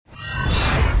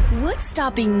What's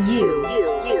stopping you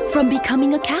from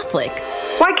becoming a Catholic?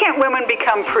 Why can't women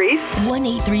become priests?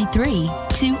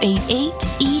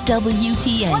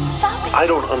 1-833-288-EWTN. I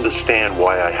don't understand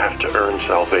why I have to earn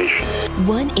salvation.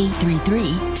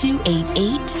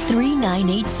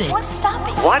 1-833-288-3986. What's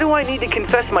stopping? Why do I need to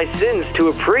confess my sins to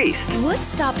a priest? What's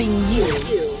stopping you?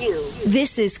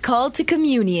 This is Called to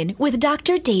Communion with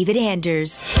Dr. David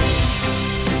Anders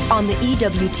on the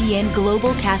EWTN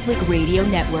Global Catholic Radio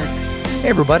Network. Hey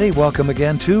everybody, welcome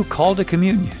again to Call to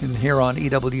Communion here on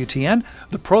EWTN.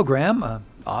 The program,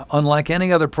 unlike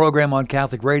any other program on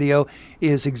Catholic radio,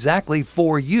 is exactly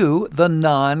for you, the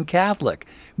non-Catholic.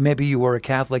 Maybe you were a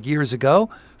Catholic years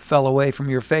ago, fell away from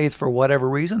your faith for whatever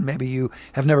reason. Maybe you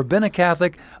have never been a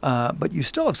Catholic, but you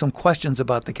still have some questions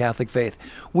about the Catholic faith.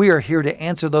 We are here to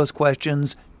answer those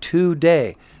questions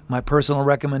today. My personal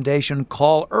recommendation,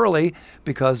 call early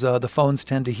because the phones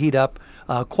tend to heat up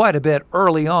quite a bit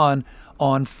early on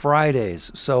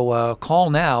Fridays. So call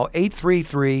now,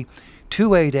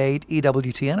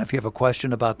 833-288-EWTN if you have a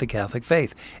question about the Catholic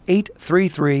faith,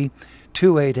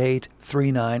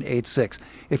 833-288-3986.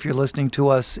 If you're listening to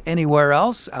us anywhere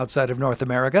else outside of North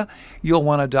America, you'll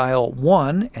want to dial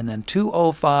 1 and then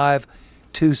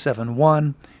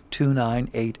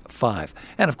 205-271-2985.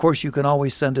 And of course, you can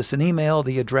always send us an email.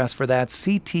 The address for that,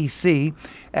 ctc@ewtn.com,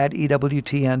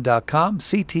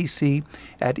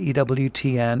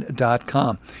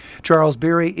 ctc@ewtn.com. Charles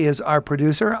Beery is our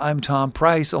producer. I'm Tom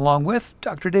Price, along with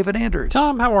Dr. David Anders.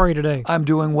 Tom, how are you today? I'm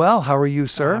doing well. How are you,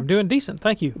 sir? I'm doing decent,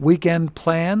 thank you. Weekend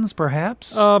plans,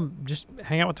 perhaps? Just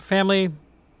hang out with the family,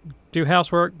 do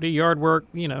housework, do yard work,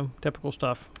 typical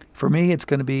stuff. For me, it's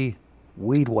going to be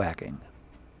weed whacking.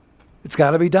 It's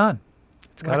got to be done.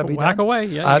 It's got to be done. Whack away.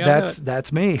 Yeah,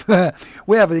 that's me.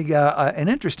 We have an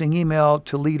interesting email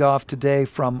to lead off today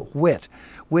from Whit.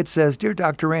 Whit says, Dear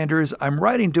Dr. Anders, I'm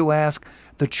writing to ask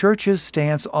the Church's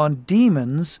stance on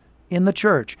demons in the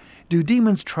Church. Do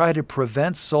demons try to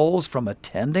prevent souls from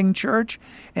attending church?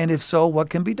 And if so, what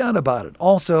can be done about it?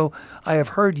 Also, I have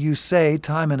heard you say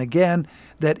time and again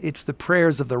that it's the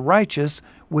prayers of the righteous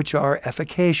which are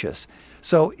efficacious.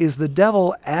 So is the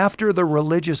devil after the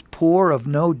religious poor of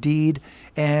no deed,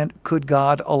 and could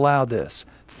God allow this?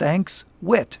 Thanks,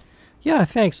 Whit. Yeah,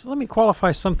 thanks. Let me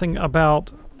qualify something about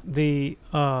the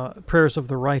prayers of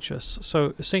the righteous.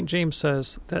 So St. James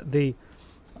says that the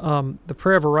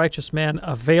prayer of a righteous man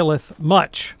availeth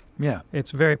much. Yeah.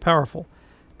 It's very powerful.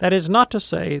 That is not to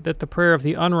say that the prayer of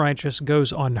the unrighteous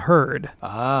goes unheard.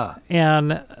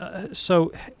 And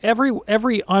so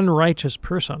every unrighteous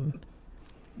person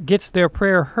gets their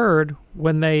prayer heard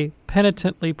when they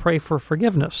penitently pray for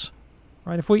forgiveness.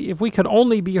 Right? If we could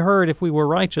only be heard if we were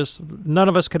righteous, none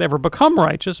of us could ever become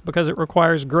righteous because it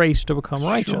requires grace to become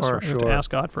righteous, Sure. to ask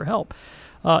God for help.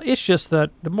 It's just that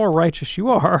the more righteous you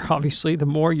are, obviously, the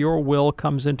more your will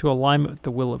comes into alignment with the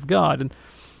will of God. And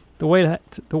the way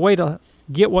to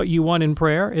get what you want in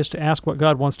prayer is to ask what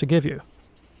God wants to give you.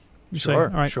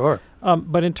 Sure.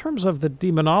 But in terms of the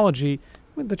demonology,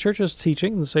 the Church's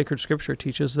teaching, the sacred Scripture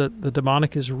teaches that the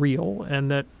demonic is real,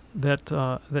 and that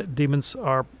demons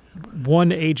are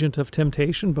one agent of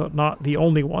temptation, but not the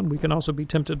only one. We can also be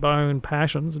tempted by our own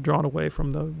passions, drawn away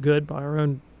from the good by our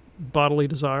own bodily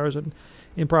desires and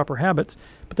improper habits.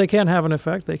 But they can have an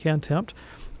effect. They can tempt.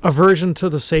 Aversion to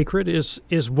the sacred is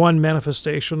one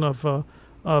manifestation of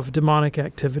demonic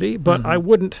activity. But I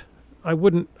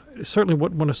certainly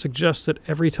wouldn't want to suggest that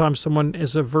every time someone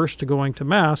is averse to going to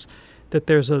Mass, that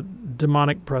there's a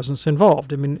demonic presence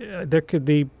involved. I mean, there could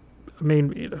be,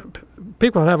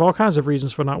 people have all kinds of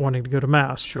reasons for not wanting to go to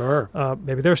Mass. Sure.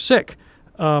 Maybe they're sick.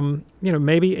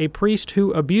 Maybe a priest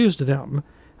who abused them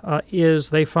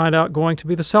they find out going to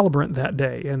be the celebrant that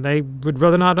day, and they would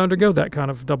rather not undergo that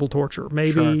kind of double torture.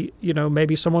 Maybe,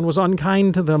 maybe someone was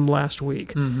unkind to them last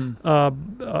week. Maybe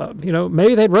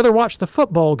they'd rather watch the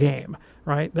football game,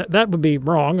 right? That would be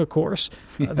wrong, of course.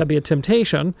 That'd be a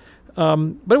temptation.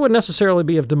 But it wouldn't necessarily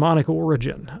be of demonic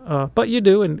origin. But you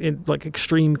do, in like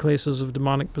extreme cases of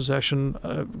demonic possession,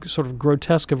 sort of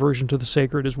grotesque aversion to the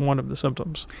sacred is one of the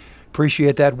symptoms.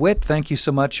 Appreciate that, Whit. Thank you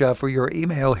so much for your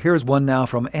email. Here's one now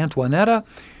from Antoinetta.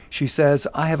 She says,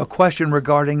 I have a question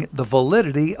regarding the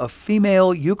validity of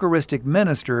female Eucharistic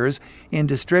ministers in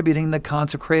distributing the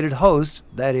consecrated host,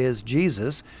 that is,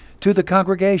 Jesus, to the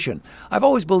congregation. I've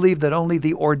always believed that only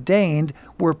the ordained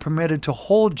were permitted to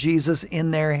hold Jesus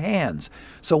in their hands.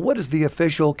 So what is the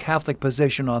official Catholic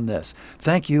position on this?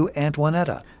 Thank you,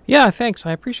 Antoinetta. Yeah, thanks.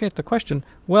 I appreciate the question.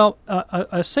 Well,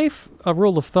 a safe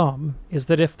rule of thumb is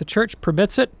that if the Church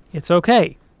permits it, it's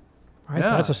okay. Right?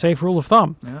 Yeah. That's a safe rule of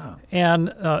thumb. Yeah.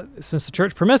 And since the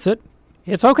Church permits it,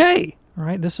 it's okay. All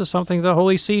right, this is something the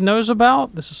Holy See knows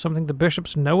about. This is something the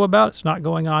bishops know about. It's not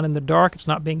going on in the dark. It's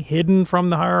not being hidden from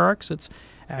the hierarchs. It's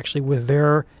actually with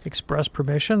their express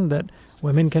permission that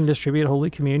women can distribute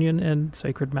Holy Communion and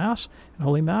Sacred Mass and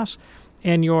Holy Mass.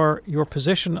 And your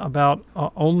position about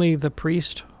only the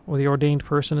priest or the ordained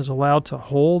person is allowed to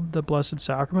hold the Blessed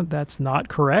Sacrament, that's not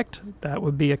correct. That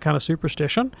would be a kind of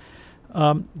superstition.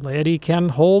 Laity can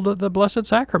hold the Blessed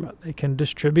Sacrament. They can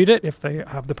distribute it if they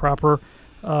have the proper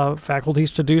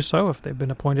faculties to do so, if they've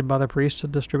been appointed by the priest to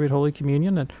distribute Holy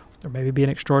Communion, and or maybe be an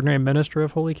extraordinary minister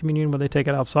of Holy Communion where they take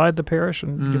it outside the parish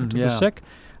and give it to the sick.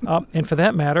 And for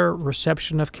that matter,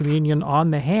 reception of communion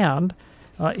on the hand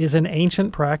is an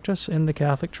ancient practice in the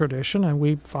Catholic tradition, and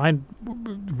we find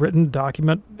written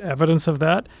document evidence of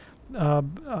that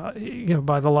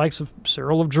by the likes of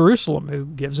Cyril of Jerusalem, who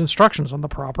gives instructions on the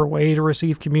proper way to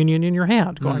receive communion in your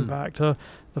hand, going back to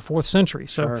the 4th century.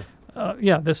 So,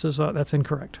 that's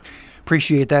incorrect.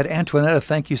 Appreciate that. Antoinetta,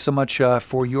 thank you so much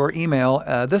for your email.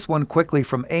 This one quickly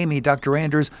from Amy. Dr.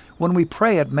 Anders, when we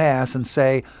pray at Mass and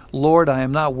say, Lord, I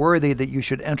am not worthy that you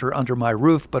should enter under my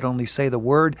roof, but only say the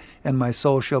word, and my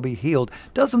soul shall be healed,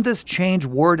 doesn't this change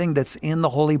wording that's in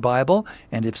the Holy Bible?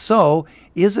 And if so,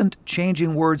 isn't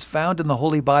changing words found in the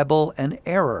Holy Bible an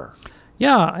error?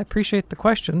 Yeah, I appreciate the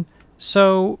question.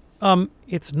 So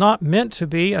it's not meant to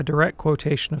be a direct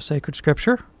quotation of sacred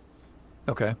Scripture.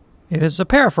 Okay. It is a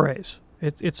paraphrase.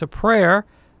 It's a prayer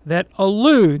that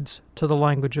alludes to the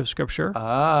language of Scripture,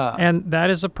 and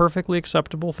that is a perfectly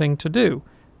acceptable thing to do.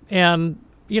 And,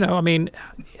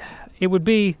 it would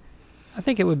be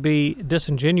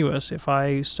disingenuous if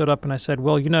I stood up and I said,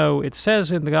 well, it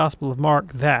says in the Gospel of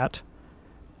Mark that,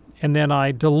 and then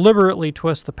I deliberately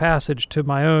twist the passage to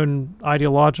my own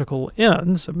ideological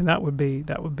ends. I mean, that would be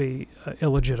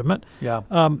illegitimate. Yeah.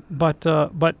 But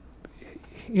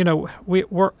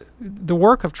the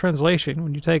work of translation,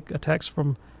 when you take a text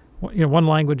from one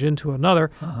language into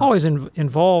another, always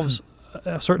involves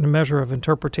a certain measure of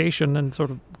interpretation and sort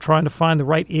of trying to find the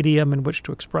right idiom in which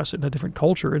to express it in a different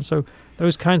culture. And so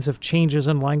those kinds of changes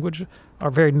in language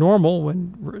are very normal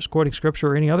when quoting Scripture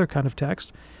or any other kind of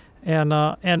text. And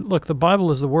look, the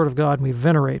Bible is the Word of God, and we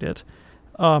venerate it.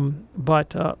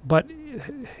 But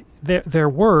they're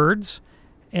words.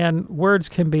 And words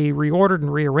can be reordered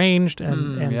and rearranged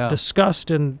and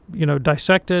discussed and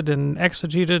dissected and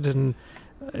exegeted and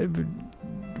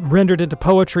rendered into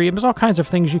poetry. And there's all kinds of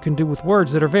things you can do with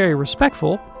words that are very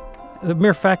respectful. The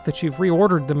mere fact that you've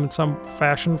reordered them in some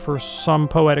fashion for some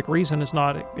poetic reason is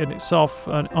not in itself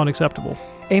unacceptable.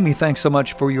 Amy, thanks so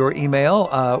much for your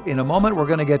email. In a moment, we're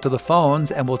going to get to the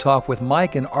phones, and we'll talk with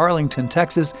Mike in Arlington,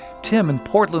 Texas, Tim in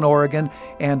Portland, Oregon,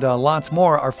 and lots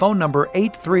more. Our phone number,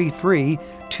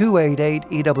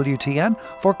 833-288-EWTN,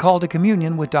 for Call to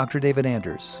Communion with Dr. David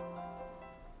Anders.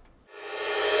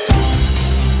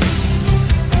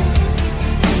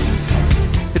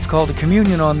 It's Call to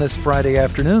Communion on this Friday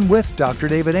afternoon with Dr.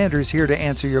 David Anders, here to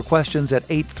answer your questions at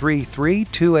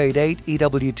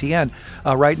 833-288-EWTN.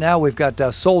 Right now we've got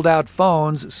sold-out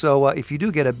phones, so if you do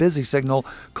get a busy signal,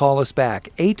 call us back,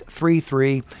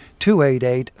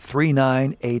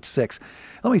 833-288-3986.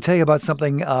 Let me tell you about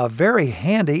something very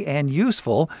handy and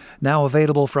useful, now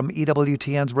available from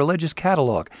EWTN's Religious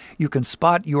Catalog. You can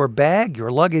spot your bag,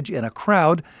 your luggage in a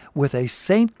crowd with a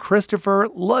St. Christopher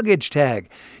luggage tag.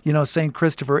 You know, St.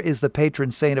 Christopher is the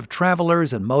patron saint of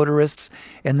travelers and motorists,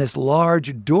 and this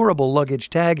large, durable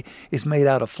luggage tag is made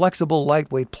out of flexible,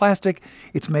 lightweight plastic.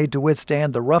 It's made to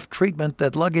withstand the rough treatment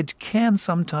that luggage can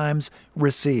sometimes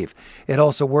receive. It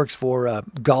also works for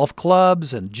golf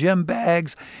clubs and gym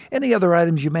bags, any other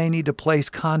items you may need to place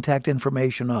contact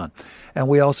information on. And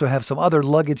we also have some other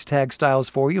luggage tag styles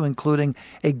for you, including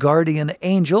a Guardian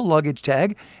Angel luggage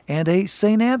tag and a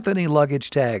St. Anthony luggage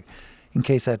tag, in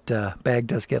case that bag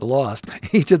does get lost.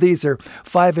 Each of these are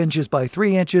 5 inches by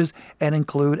 3 inches and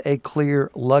include a clear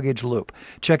luggage loop.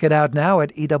 Check it out now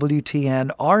at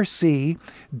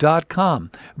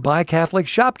EWTNRC.com. Buy Catholic,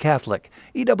 shop Catholic.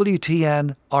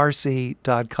 EWTNRC.com.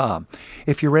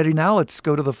 If you're ready now, let's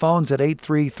go to the phones at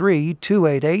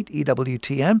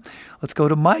 833-288-EWTN. Let's go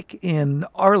to Mike in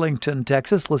Arlington,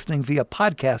 Texas, listening via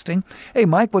podcasting. Hey,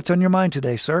 Mike, what's on your mind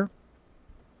today, sir?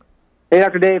 Hey,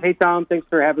 Dr. Dave. Hey, Tom. Thanks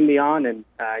for having me on, and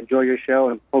enjoy your show,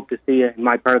 and hope to see you in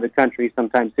my part of the country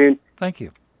sometime soon. Thank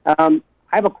you. I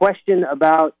have a question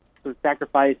about the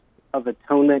sacrifice of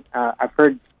atonement. I've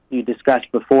heard you discuss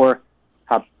before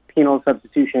how penal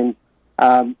substitution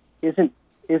isn't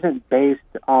based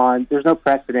on, there's no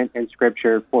precedent in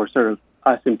Scripture for sort of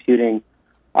us imputing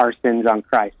our sins on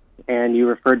Christ. And you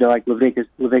referred to like Leviticus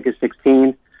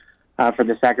 16. for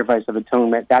the sacrifice of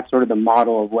atonement. That's sort of the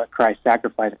model of what Christ's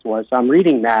sacrifice was. So I'm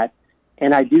reading that,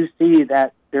 and I do see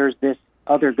that there's this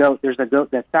other goat. There's a goat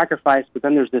that's sacrificed, but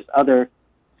then there's this other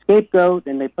scapegoat,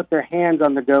 and they put their hands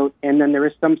on the goat, and then there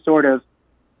is some sort of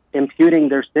imputing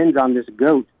their sins on this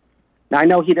goat. Now, I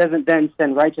know he doesn't then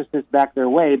send righteousness back their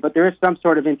way, but there is some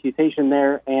sort of imputation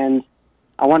there, and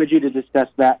I wanted you to discuss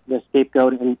that, the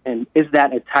scapegoat, and is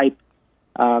that a type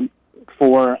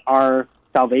for our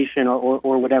salvation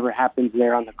or whatever happens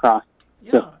there on the cross?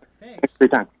 Yeah, so, thanks for your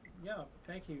time. Yeah,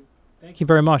 thank you. Thank you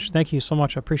very much. Thank you so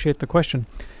much. I appreciate the question.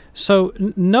 So,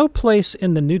 no place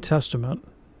in the New Testament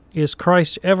is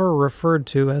Christ ever referred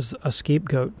to as a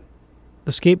scapegoat.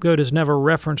 The scapegoat is never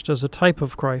referenced as a type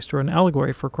of Christ or an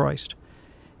allegory for Christ.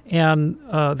 And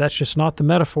that's just not the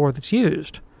metaphor that's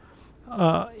used.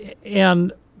 I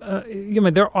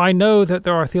know that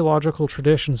there are theological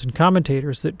traditions and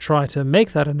commentators that try to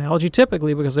make that analogy,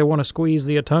 typically because they want to squeeze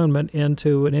the atonement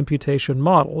into an imputation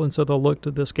model, and so they'll look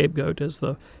to the scapegoat as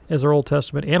their Old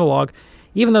Testament analog,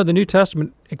 even though the New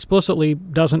Testament explicitly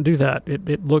doesn't do that.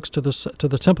 It looks to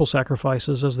the temple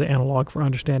sacrifices as the analog for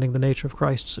understanding the nature of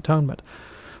Christ's atonement.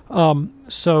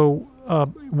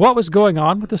 What was going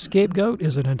on with the scapegoat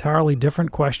is an entirely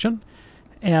different question.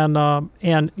 And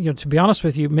to be honest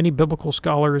with you, many biblical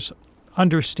scholars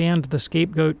understand the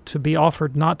scapegoat to be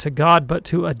offered not to God but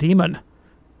to a demon,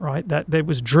 right? That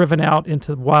was driven out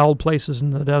into wild places in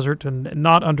the desert and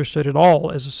not understood at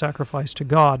all as a sacrifice to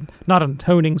God, not an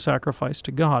atoning sacrifice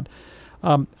to God.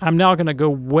 I'm now going to go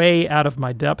way out of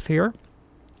my depth here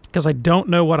because I don't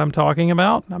know what I'm talking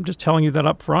about. I'm just telling you that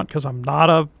up front because I'm not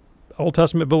a Old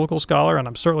Testament biblical scholar and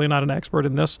I'm certainly not an expert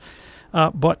in this.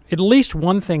 But at least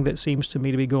one thing that seems to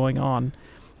me to be going on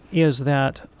is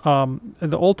that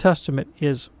the Old Testament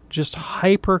is just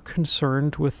hyper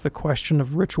concerned with the question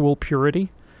of ritual purity,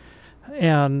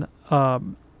 and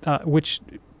which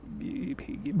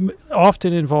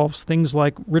often involves things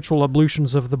like ritual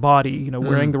ablutions of the body,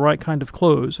 wearing the right kind of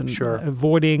clothes and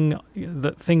avoiding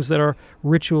the things that are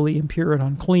ritually impure and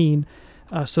unclean,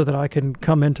 so that I can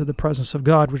come into the presence of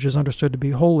God, which is understood to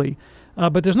be holy.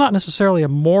 But there's not necessarily a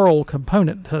moral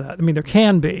component to that. I mean, there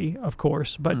can be, of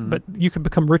course, but you can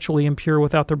become ritually impure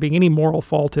without there being any moral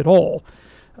fault at all.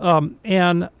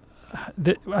 I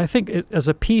think as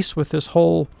a piece with this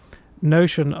whole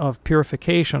notion of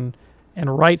purification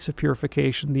and rites of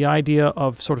purification, the idea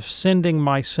of sort of sending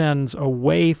my sins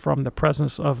away from the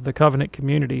presence of the covenant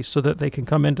community so that they can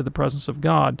come into the presence of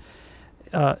God,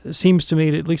 seems to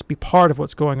me to at least be part of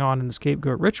what's going on in the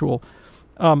scapegoat ritual.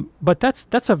 But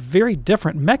that's a very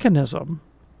different mechanism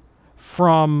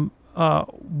from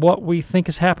what we think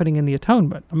is happening in the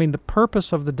atonement. I mean, the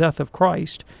purpose of the death of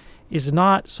Christ is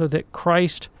not so that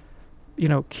Christ,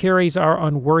 carries our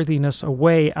unworthiness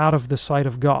away out of the sight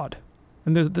of God.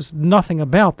 And there's nothing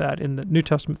about that in the New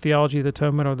Testament theology of the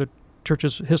atonement or the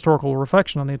Church's historical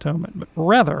reflection on the atonement. But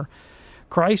rather,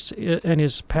 Christ and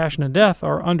his passion and death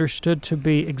are understood to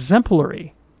be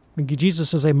exemplary. I mean,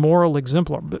 Jesus is a moral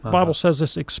exemplar. The Bible says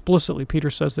this explicitly.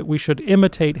 Peter says that we should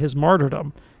imitate his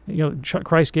martyrdom.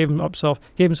 Christ gave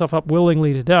himself up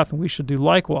willingly to death, and we should do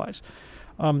likewise.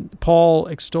 Paul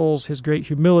extols his great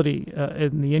humility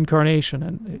in the incarnation,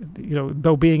 and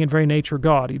though being in very nature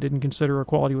God, he didn't consider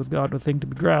equality with God a thing to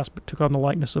be grasped, but took on the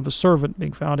likeness of a servant,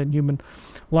 being found in human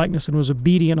likeness, and was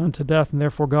obedient unto death, and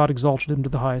therefore God exalted him to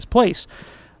the highest place.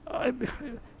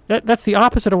 That's the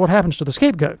opposite of what happens to the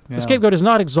scapegoat. Yeah. The scapegoat is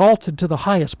not exalted to the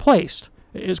highest place.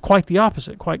 It is quite the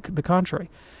opposite, quite the contrary.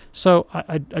 So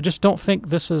I just don't think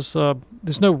this is,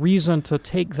 there's no reason to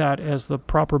take that as the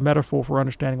proper metaphor for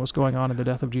understanding what's going on in the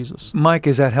death of Jesus. Mike,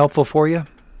 is that helpful for you?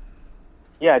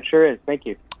 Yeah, it sure is. Thank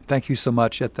you. Thank you so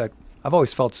much. I've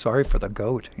always felt sorry for the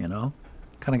goat, Kind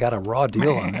of got a raw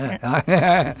deal on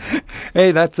that.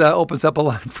 Hey, that opens up a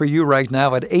line for you right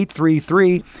now at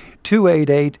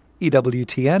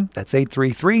 833-288-EWTN. That's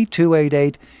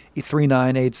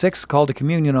 833-288-3986. Call to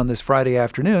communion on this Friday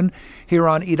afternoon here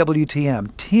on EWTN.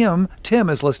 Tim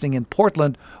is listening in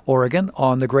Portland, Oregon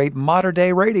on the great Mater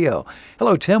Dei Radio.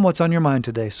 Hello, Tim. What's on your mind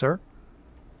today, sir?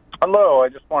 Hello. I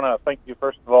just want to thank you,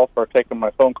 first of all, for taking my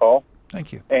phone call.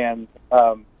 Thank you. And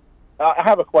I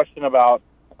have a question about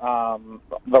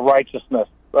the righteousness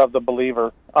of the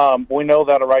believer. We know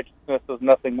that a righteousness is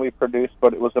nothing we produce,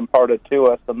 but it was imparted to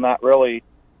us, and that really...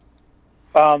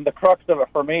 the crux of it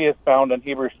for me is found in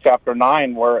Hebrews chapter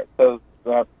 9, where it says,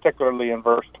 particularly in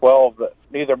verse 12, that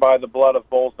neither by the blood of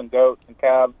bulls and goats and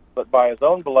calves, but by his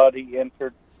own blood he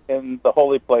entered in the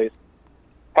holy place,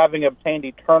 having obtained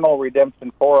eternal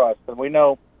redemption for us. And we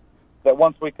know that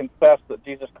once we confess that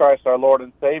Jesus Christ our Lord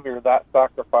and Savior, that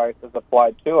sacrifice is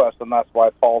applied to us, and that's why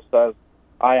Paul says,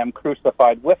 I am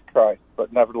crucified with Christ,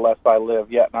 but nevertheless I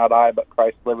live, yet not I, but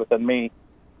Christ liveth in me.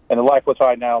 And the life which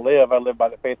I now live, I live by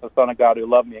the faith of the Son of God who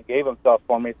loved me and gave himself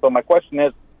for me. So my question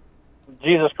is,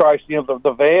 Jesus Christ,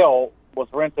 the veil was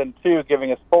rent in two,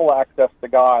 giving us full access to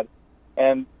God.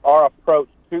 And our approach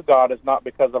to God is not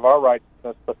because of our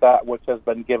righteousness, but that which has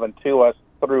been given to us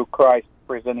through Christ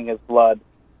presenting his blood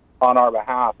on our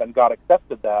behalf, and God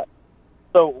accepted that.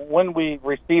 So when we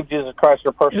receive Jesus Christ,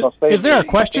 our personal Savior... Is there a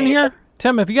question here?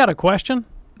 Tim, have you got a question?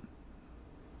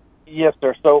 Yes,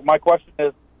 sir. So my question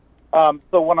is,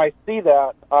 so when I see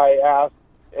that, I ask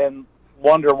and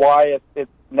wonder why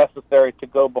it's necessary to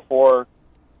go before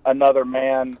another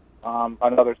man,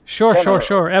 another Sure,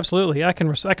 sinner. absolutely. I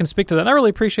can speak to that. I really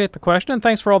appreciate the question, and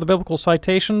thanks for all the biblical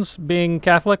citations. Being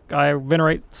Catholic, I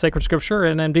venerate sacred scripture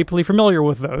and am deeply familiar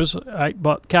with those,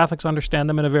 but Catholics understand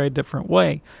them in a very different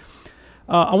way.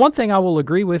 One thing I will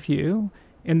agree with you,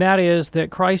 and that is that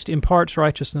Christ imparts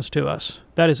righteousness to us.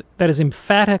 That is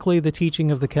emphatically the teaching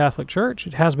of the Catholic Church.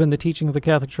 It has been the teaching of the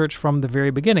Catholic Church from the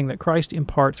very beginning, that Christ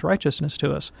imparts righteousness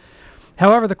to us.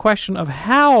 However, the question of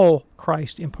how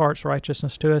Christ imparts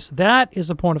righteousness to us, that is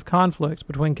a point of conflict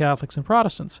between Catholics and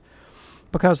Protestants.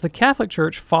 Because the Catholic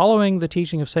Church, following the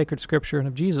teaching of sacred scripture and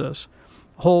of Jesus,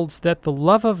 holds that the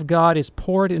love of God is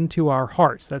poured into our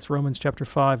hearts. That's Romans chapter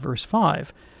 5, verse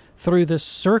 5. Through this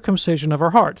circumcision of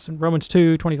our hearts. In Romans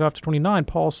 2, 25 to 29,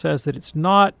 Paul says that it's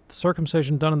not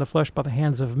circumcision done in the flesh by the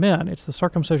hands of men. It's the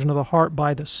circumcision of the heart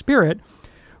by the Spirit,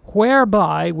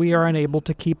 whereby we are enabled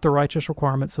to keep the righteous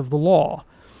requirements of the law.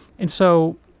 And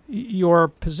so your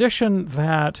position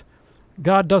that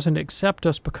God doesn't accept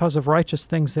us because of righteous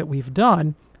things that we've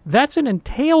done, that's an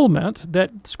entailment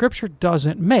that Scripture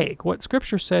doesn't make. What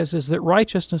Scripture says is that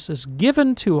righteousness is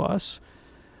given to us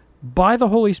by the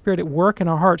Holy Spirit at work in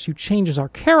our hearts, who changes our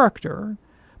character.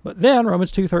 But then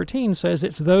Romans 2:13 says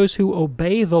it's those who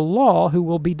obey the law who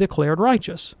will be declared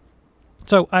righteous.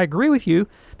 So I agree with you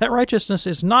that righteousness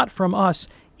is not from us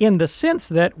in the sense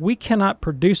that we cannot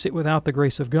produce it without the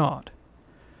grace of God.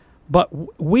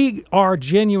 But we are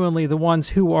genuinely the ones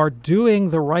who are doing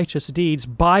the righteous deeds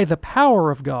by the power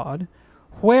of God,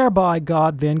 whereby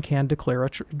God then can declare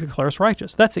us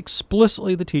righteous. That's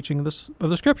explicitly the teaching of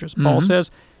the Scriptures. Mm-hmm. Paul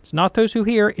says, it's not those who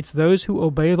hear, it's those who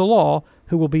obey the law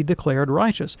who will be declared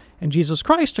righteous. And Jesus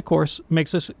Christ, of course,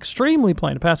 makes this extremely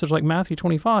plain. A passage like Matthew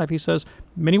 25, he says,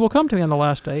 many will come to me on the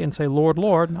last day and say, Lord,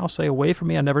 Lord, and I'll say, away from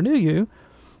me, I never knew you,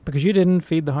 because you didn't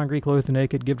feed the hungry, clothe the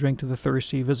naked, give drink to the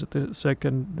thirsty, visit the sick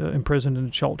and imprisoned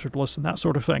and shelterless, and that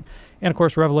sort of thing. And, of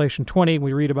course, Revelation 20,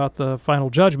 we read about the final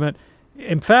judgment.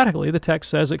 Emphatically, the text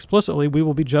says explicitly, we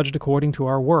will be judged according to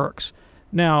our works.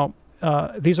 Now,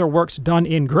 these are works done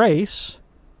in grace.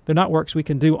 They're not works we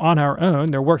can do on our own.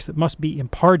 They're works that must be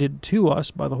imparted to us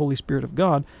by the Holy Spirit of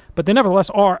God. But they nevertheless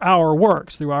are our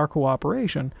works through our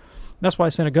cooperation. That's why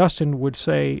St. Augustine would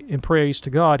say in praise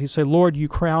to God, he'd say, Lord, you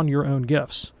crown your own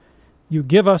gifts. You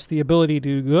give us the ability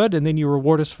to do good, and then you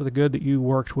reward us for the good that you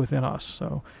worked within us.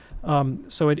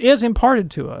 So it is imparted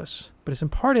to us, but it's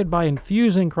imparted by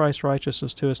infusing Christ's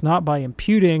righteousness to us, not by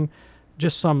imputing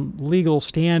just some legal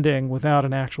standing without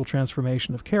an actual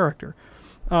transformation of character.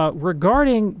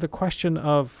 Regarding the question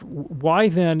of why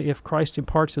then, if Christ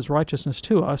imparts his righteousness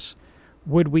to us,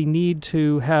 would we need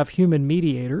to have human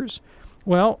mediators?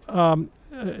 Well,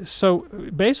 so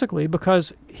basically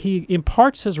because he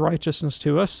imparts his righteousness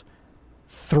to us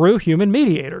through human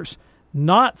mediators,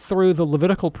 not through the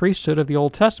Levitical priesthood of the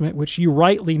Old Testament, which you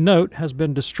rightly note has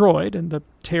been destroyed, and the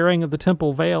tearing of the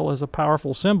temple veil is a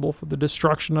powerful symbol for the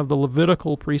destruction of the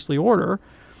Levitical priestly order,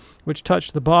 which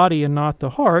touched the body and not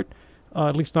the heart,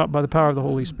 at least not by the power of the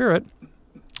Holy Spirit.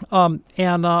 But I'm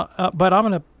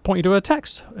going to point you to a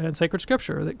text in sacred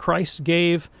scripture that Christ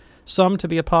gave some to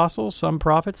be apostles, some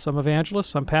prophets, some evangelists,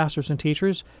 some pastors and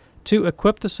teachers, to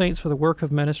equip the saints for the work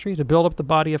of ministry, to build up the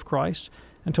body of Christ,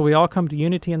 until we all come to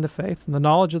unity in the faith and the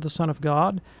knowledge of the Son of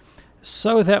God,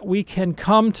 so that we can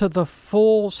come to the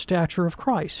full stature of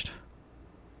Christ.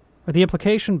 The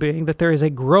implication being that there is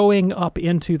a growing up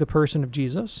into the person of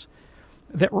Jesus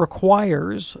that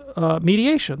requires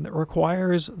mediation, that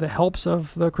requires the helps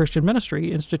of the Christian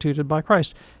ministry instituted by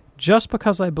Christ. Just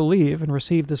because I believe and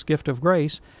receive this gift of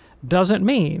grace doesn't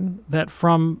mean that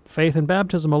from faith and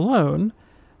baptism alone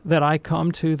that I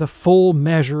come to the full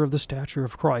measure of the stature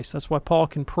of Christ. That's why Paul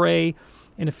can pray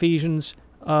in Ephesians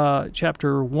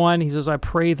chapter 1. He says, I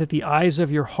pray that the eyes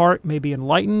of your heart may be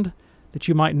enlightened, that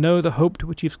you might know the hope to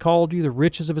which he's called you, the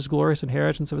riches of his glorious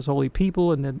inheritance of his holy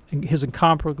people, and then his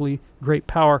incomparably great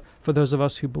power for those of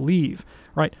us who believe.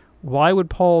 Right? Why would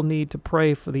Paul need to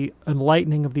pray for the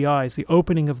enlightening of the eyes, the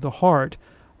opening of the heart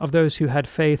of those who had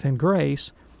faith and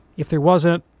grace? if there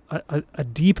wasn't a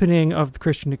deepening of the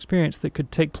Christian experience that could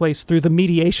take place through the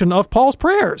mediation of Paul's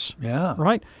prayers. Yeah.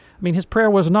 Right? I mean, his prayer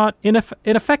was not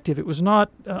ineffective. It was not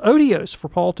odious for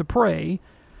Paul to pray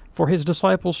for his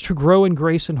disciples to grow in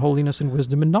grace and holiness and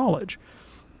wisdom and knowledge.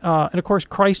 And of course,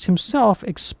 Christ himself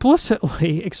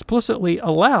explicitly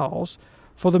allows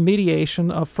for the mediation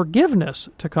of forgiveness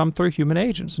to come through human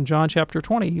agents. In John chapter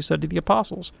 20, he said to the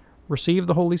apostles, "Receive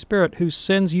the Holy Spirit, whose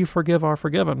sins you forgive are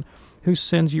forgiven, whose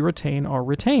sins you retain are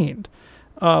retained."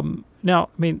 Now, I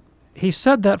mean, he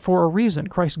said that for a reason.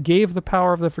 Christ gave the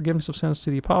power of the forgiveness of sins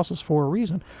to the apostles for a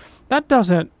reason. That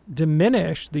doesn't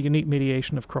diminish the unique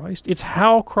mediation of Christ. It's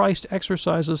how Christ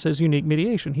exercises his unique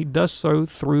mediation. He does so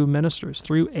through ministers,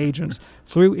 through agents,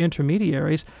 through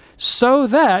intermediaries, so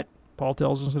that, Paul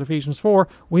tells us in Ephesians 4,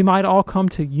 we might all come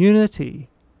to unity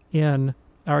in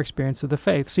our experience of the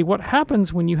faith. See, what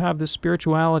happens when you have this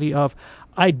spirituality of,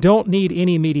 I don't need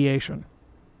any mediation,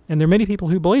 and there are many people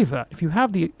who believe that. If you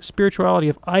have the spirituality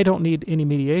of, I don't need any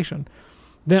mediation,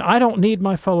 then I don't need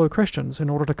my fellow Christians in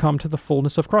order to come to the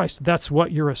fullness of Christ. That's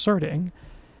what you're asserting.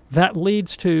 That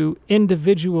leads to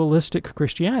individualistic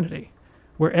Christianity,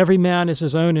 where every man is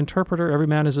his own interpreter, every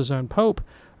man is his own pope,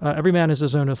 every man is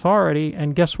his own authority,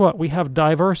 and guess what? We have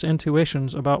diverse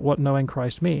intuitions about what knowing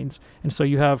Christ means. And so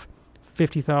you have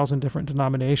 50,000 different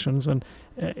denominations, and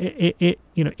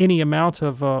any amount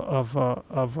of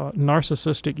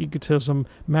narcissistic egotism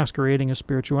masquerading as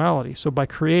spirituality. So by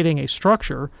creating a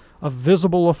structure of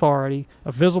visible authority,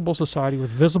 a visible society with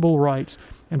visible rights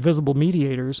and visible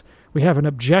mediators, we have an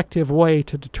objective way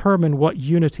to determine what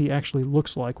unity actually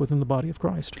looks like within the body of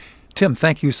Christ. Tim,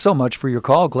 thank you so much for your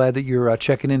call. Glad that you're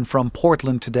checking in from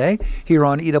Portland today here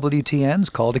on EWTN's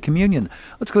Call to Communion.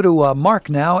 Let's go to Mark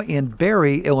now in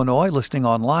Barrie, Illinois, listening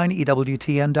online,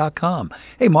 EWTN.com.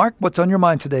 Hey, Mark, what's on your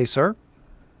mind today, sir?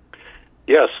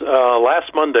 Yes,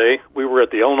 last Monday we were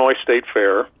at the Illinois State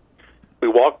Fair. We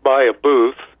walked by a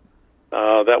booth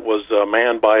that was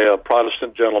manned by a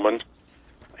Protestant gentleman.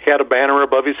 He had a banner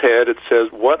above his head. It says,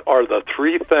 "What are the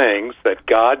 3 things that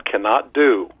God cannot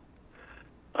do?"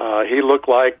 He looked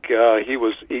like he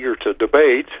was eager to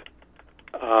debate.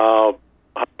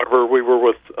 However, we were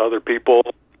with other people.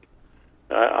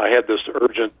 I had this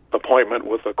urgent appointment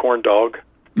with a corn dog,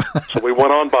 so we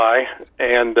went on by,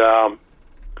 and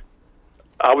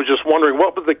I was just wondering,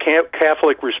 what would the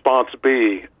Catholic response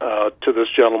be to this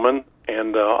gentleman?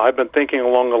 And I've been thinking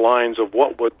along the lines of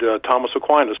what would Thomas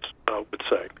Aquinas would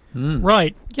say.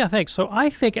 Right. Yeah, thanks. So I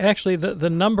think actually the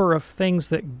number of things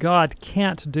that God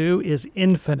can't do is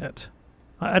infinite.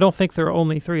 I don't think there are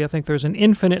only 3. I think there's an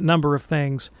infinite number of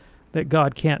things that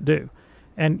God can't do.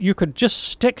 And you could just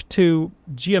stick to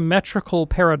geometrical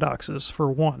paradoxes for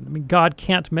one. I mean, God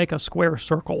can't make a square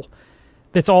circle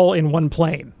that's all in one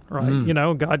plane, right? You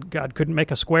know, God couldn't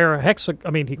make a square, a hexagon.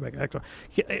 I mean, he could make a hexagon.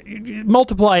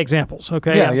 Multiply examples,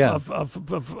 okay?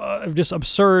 Of just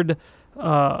absurd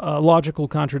logical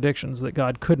contradictions that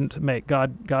God couldn't make.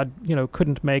 God,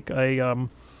 couldn't make a.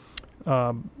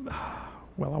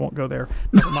 Well, I won't go there.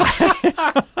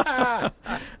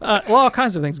 All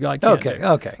kinds of things God can't do.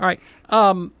 Okay. All right.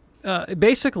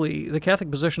 Basically, the Catholic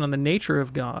position on the nature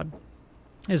of God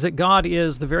is that God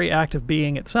is the very act of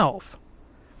being itself.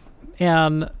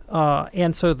 And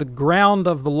so the ground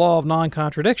of the law of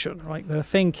non-contradiction, right? The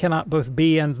thing cannot both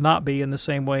be and not be in the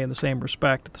same way, in the same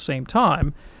respect, at the same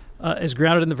time, is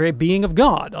grounded in the very being of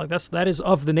God. That is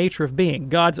of the nature of being.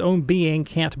 God's own being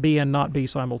can't be and not be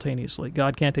simultaneously.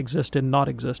 God can't exist and not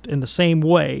exist in the same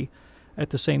way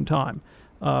at the same time.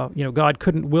 God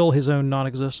couldn't will his own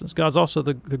non-existence. God's also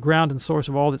the ground and source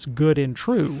of all that's good and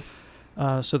true.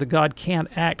 So that God can't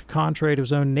act contrary to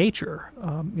his own nature.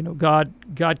 God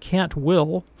can't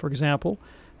will, for example,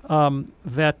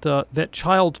 that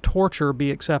child torture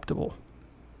be acceptable.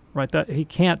 Right? That he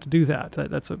can't do that.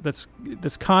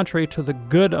 That's contrary to the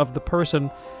good of the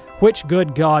person, which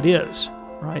good God is.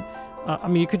 Right?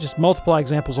 You could just multiply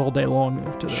examples all day long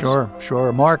to this.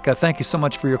 Sure. Mark, thank you so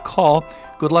much for your call.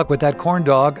 Good luck with that corn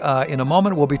dog. In a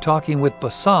moment, we'll be talking with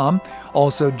Bassam,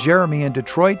 also Jeremy in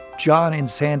Detroit, John in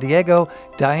San Diego,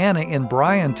 Diana in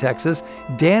Bryan, Texas,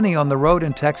 Danny on the road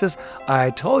in Texas. I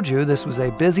told you this was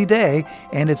a busy day,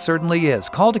 and it certainly is.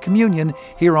 Call to Communion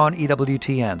here on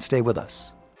EWTN. Stay with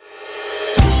us.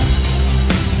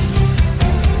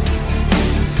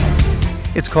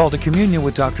 It's Call to Communion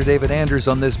with Dr. David Anders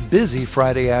on this busy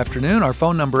Friday afternoon. Our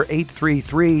phone number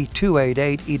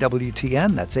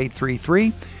 833-288-EWTN. That's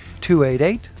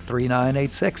 833-288-13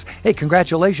 3986. Hey,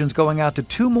 congratulations going out to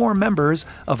 2 more members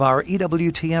of our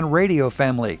EWTN radio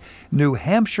family. New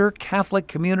Hampshire Catholic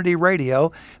Community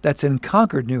Radio, that's in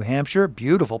Concord, New Hampshire,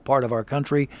 beautiful part of our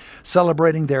country,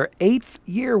 celebrating their 8th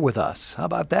year with us. How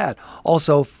about that?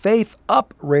 Also, Faith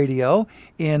Up Radio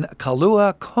in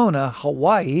Kailua Kona,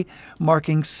 Hawaii,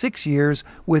 marking 6 years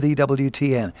with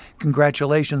EWTN.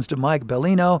 Congratulations to Mike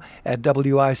Bellino at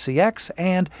WICX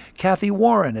and Kathy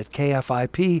Warren at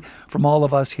KFIP from all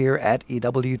of us here at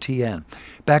EWTN.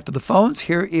 Back to the phones.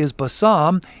 Here is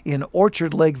Bassam in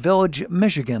Orchard Lake Village,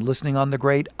 Michigan, listening on the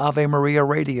great Ave Maria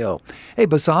radio. Hey,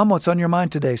 Bassam, what's on your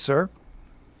mind today, sir?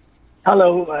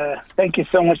 Hello. Thank you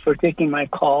so much for taking my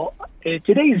call.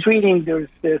 Today's reading, there's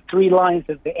 3 lines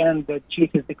at the end that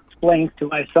Jesus explains to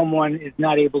why someone is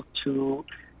not able to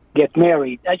get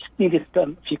married. I just needed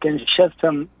if you can shed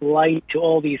some light to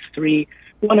all these 3.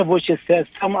 One of which it says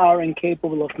some are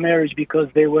incapable of marriage because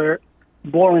they were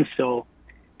born so.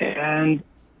 And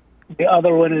the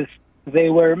other one is they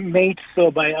were made so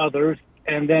by others,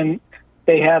 and then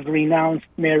they have renounced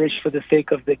marriage for the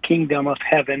sake of the kingdom of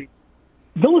heaven.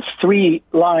 Those 3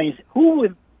 lines,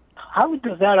 how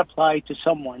does that apply to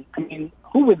someone? I mean,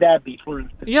 who would that be, for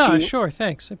instance? Yeah, sure,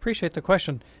 thanks. I appreciate the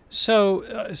question.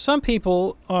 So some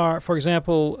people are, for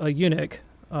example, a eunuch.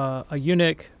 A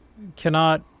eunuch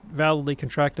cannot validly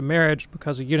contract a marriage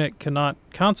because a eunuch cannot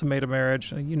consummate a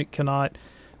marriage. A eunuch cannot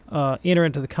enter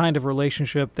into the kind of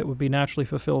relationship that would be naturally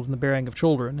fulfilled in the bearing of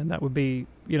children, and that would be,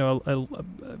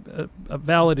 a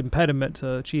valid impediment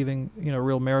to achieving,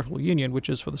 real marital union, which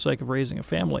is for the sake of raising a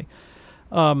family.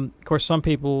 Of course, some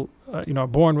people, are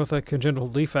born with a congenital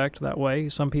defect that way.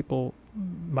 Some people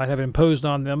might have it imposed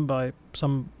on them by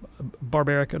some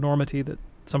barbaric enormity that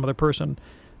some other person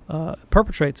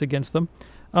perpetrates against them.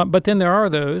 But then there are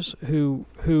those who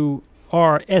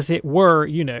are, as it were,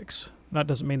 eunuchs. That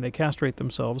doesn't mean they castrate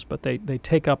themselves, but they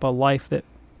take up a life that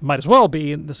might as well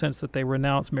be in the sense that they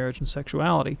renounce marriage and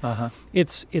sexuality. Uh-huh.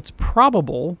 It's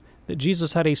probable that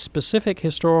Jesus had a specific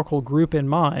historical group in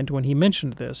mind when he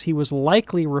mentioned this. He was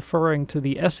likely referring to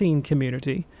the Essene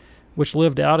community, which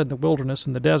lived out in the wilderness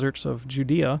in the deserts of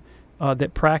Judea,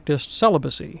 that practiced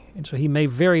celibacy. And so he may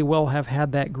very well have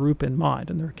had that group in mind,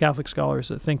 and there are Catholic scholars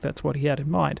that think that's what he had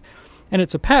in mind. And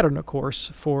it's a pattern, of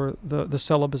course, for the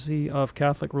celibacy of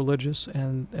Catholic religious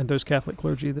and those Catholic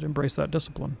clergy that embrace that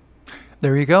discipline.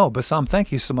 There you go. Bassam,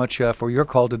 thank you so much for your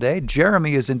call today.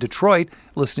 Jeremy is in Detroit,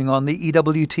 listening on the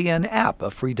EWTN app,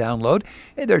 a free download.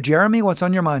 Hey there, Jeremy. What's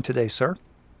on your mind today, sir?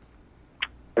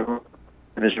 Why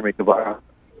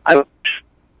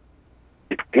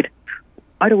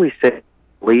do we say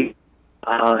believe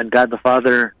in God the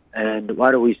Father, and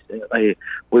why do we say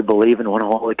we believe in one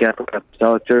holy Catholic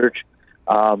Apostolic Church?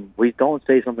 We don't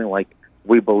say something like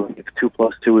we believe 2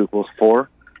 + 2 = 4.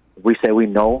 We say we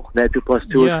know that 2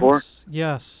 + 2 is 4.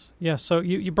 Yes. So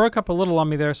you broke up a little on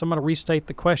me there, so I'm going to restate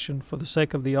the question for the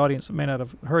sake of the audience that may not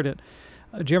have heard it.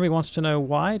 Jeremy wants to know,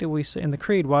 why do we say in the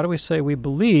Creed, why do we say we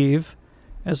believe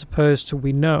as opposed to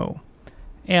we know?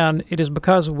 And it is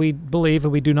because we believe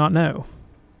and we do not know.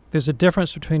 There's a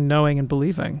difference between knowing and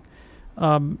believing.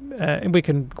 And we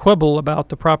can quibble about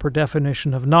the proper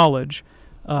definition of knowledge,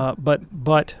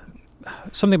 but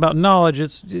something about knowledge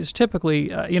is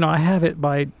typically, I have it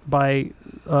by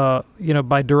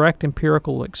direct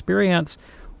empirical experience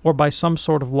or by some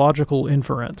sort of logical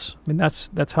inference. I mean,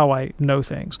 that's how I know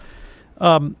things.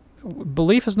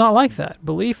 Belief is not like that.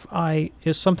 Belief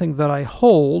is something that I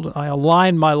hold. I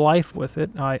align my life with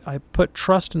it. I put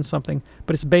trust in something,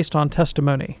 but it's based on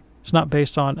testimony. It's not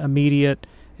based on immediate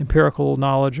empirical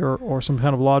knowledge or some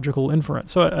kind of logical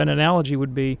inference. So an analogy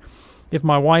would be, if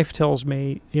my wife tells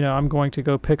me, I'm going to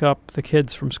go pick up the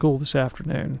kids from school this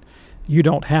afternoon, you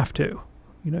don't have to.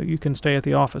 You can stay at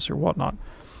the office or whatnot.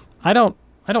 I don't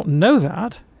know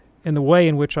that in the way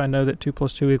in which I know that 2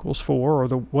 + 2 = 4, or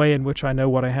the way in which I know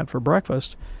what I had for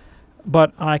breakfast,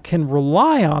 but I can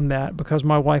rely on that because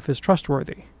my wife is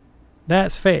trustworthy.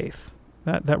 That's faith.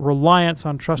 That reliance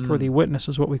on trustworthy witness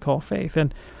is what we call faith.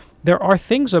 And there are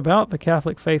things about the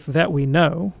Catholic faith that we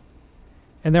know,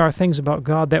 and there are things about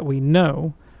God that we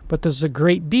know, but there's a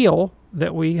great deal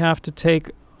that we have to take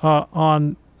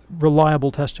on reliable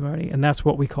testimony, and that's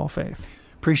what we call faith.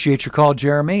 Appreciate your call,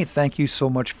 Jeremy. Thank you so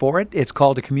much for it. It's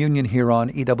Call to Communion here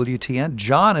on EWTN.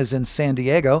 John is in San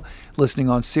Diego, listening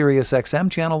on Sirius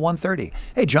XM, Channel 130.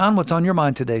 Hey, John, what's on your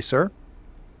mind today, sir?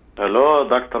 Hello,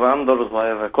 Dr. Anders. I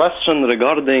have a question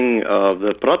regarding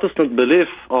the Protestant belief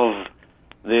of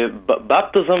the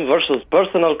baptism versus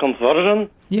personal conversion.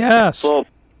 Yes. So,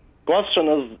 question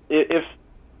is, if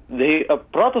the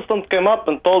Protestant came up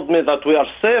and told me that we are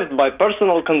saved by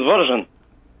personal conversion,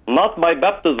 not by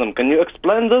baptism. Can you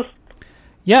explain this?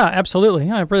 Yeah, absolutely.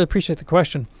 I really appreciate the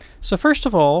question. So first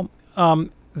of all,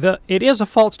 it is a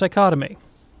false dichotomy.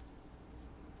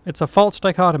 It's a false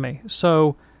dichotomy.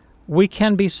 So we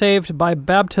can be saved by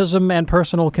baptism and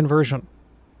personal conversion.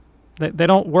 They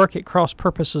don't work at cross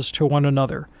purposes to one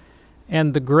another.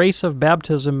 And the grace of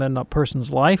baptism in a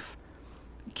person's life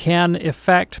can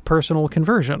effect personal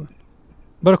conversion.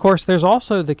 But of course, there's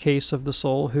also the case of the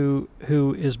soul who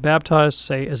is baptized,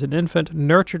 say, as an infant,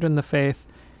 nurtured in the faith,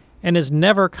 and is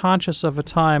never conscious of a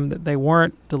time that they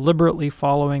weren't deliberately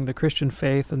following the Christian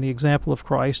faith and the example of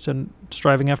Christ and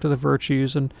striving after the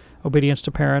virtues and obedience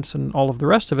to parents and all of the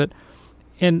rest of it.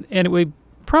 And it would be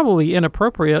probably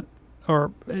inappropriate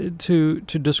or to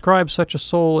describe such a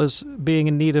soul as being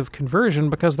in need of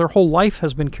conversion, because their whole life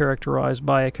has been characterized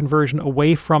by a conversion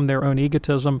away from their own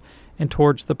egotism and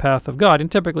towards the path of God. And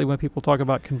typically when people talk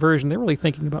about conversion, they're really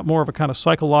thinking about more of a kind of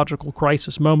psychological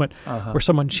crisis moment where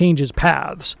someone changes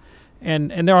paths.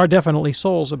 And there are definitely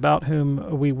souls about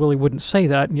whom we really wouldn't say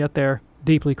that, and yet they're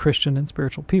deeply Christian and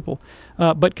spiritual people.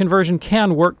 But conversion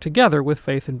can work together with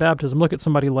faith and baptism. Look at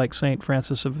somebody like St.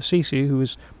 Francis of Assisi, who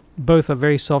is both a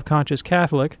very self-conscious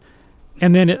Catholic,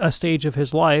 and then at a stage of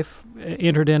his life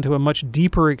entered into a much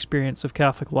deeper experience of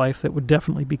Catholic life that would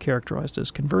definitely be characterized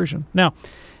as conversion. Now,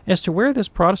 as to where this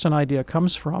Protestant idea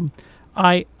comes from,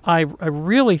 I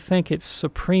really think it's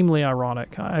supremely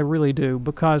ironic. I really do,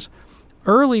 because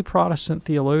early Protestant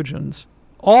theologians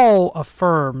all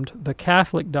affirmed the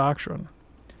Catholic doctrine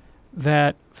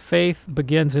that faith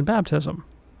begins in baptism.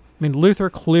 I mean, Luther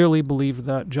clearly believed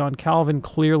that. John Calvin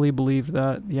clearly believed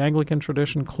that. The Anglican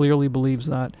tradition clearly believes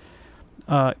that.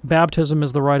 Baptism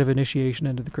is the rite of initiation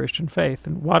into the Christian faith.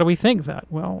 And why do we think that?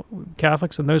 Well,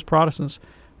 Catholics and those Protestants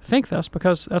think this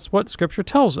because that's what Scripture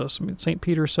tells us. I mean, St.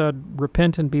 Peter said,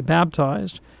 "Repent and be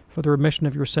baptized for the remission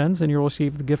of your sins, and you'll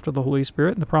receive the gift of the Holy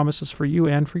Spirit, and the promise is for you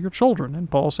and for your children." And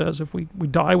Paul says if we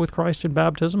die with Christ in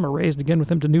baptism, are raised again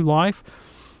with him to new life,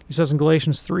 he says in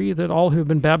Galatians 3 that all who have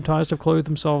been baptized have clothed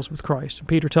themselves with Christ. And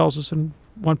Peter tells us in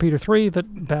 1 Peter 3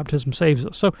 that baptism saves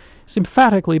us. So it's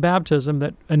emphatically baptism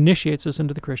that initiates us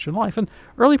into the Christian life. And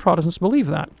early Protestants believe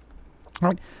that.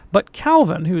 Right? But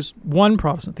Calvin, who's one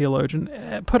Protestant theologian,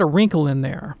 put a wrinkle in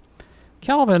there.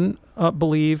 Calvin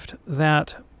believed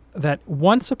that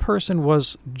once a person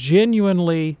was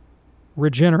genuinely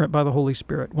regenerate by the Holy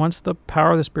Spirit, once the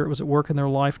power of the Spirit was at work in their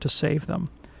life to save them,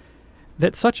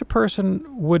 that such a person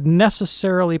would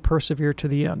necessarily persevere to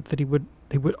the end, that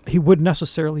he would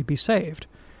necessarily be saved.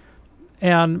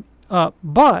 And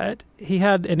but he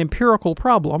had an empirical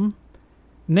problem,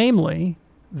 namely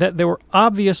that there were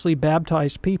obviously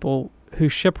baptized people who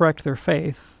shipwrecked their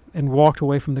faith and walked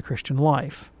away from the Christian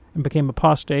life and became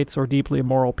apostates or deeply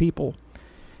immoral people.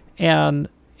 And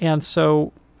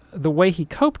so the way he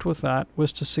coped with that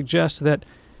was to suggest that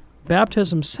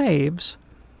baptism saves,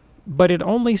 but it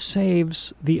only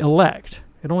saves the elect.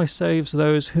 It only saves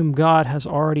those whom God has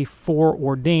already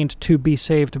foreordained to be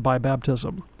saved by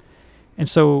baptism. And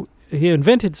so he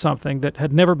invented something that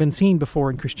had never been seen before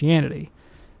in Christianity,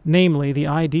 namely the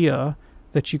idea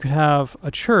that you could have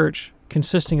a church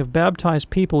consisting of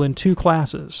baptized people in two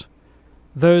classes,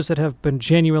 those that have been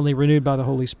genuinely renewed by the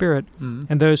Holy Spirit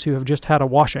and those who have just had a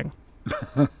washing,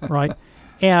 right?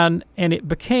 And it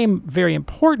became very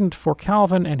important for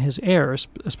Calvin and his heirs,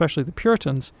 especially the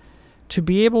Puritans, to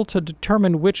be able to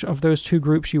determine which of those two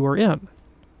groups you were in.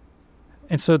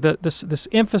 And so that this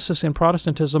emphasis in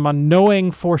Protestantism on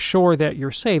knowing for sure that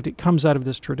you're saved, it comes out of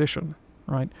this tradition,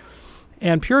 right?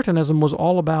 And Puritanism was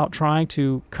all about trying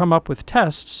to come up with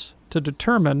tests to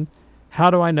determine, how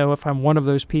do I know if I'm one of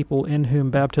those people in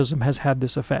whom baptism has had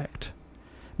this effect?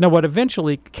 Now, what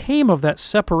eventually came of that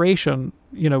separation,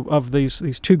 of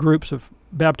these two groups of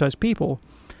baptized people,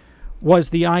 was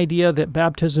the idea that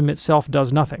baptism itself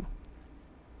does nothing,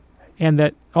 and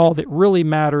that all that really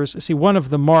matters. See, one of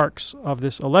the marks of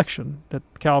this election that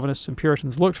Calvinists and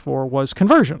Puritans looked for was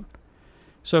conversion.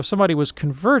 So if somebody was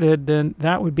converted, then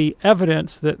that would be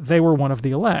evidence that they were one of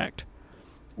the elect.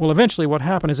 Well, eventually what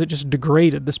happened is it just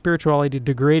degraded. The spirituality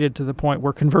degraded to the point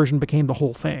where conversion became the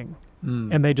whole thing.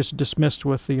 And they just dismissed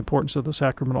with the importance of the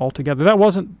sacrament altogether. That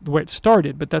wasn't the way it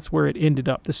started, but that's where it ended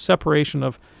up. This separation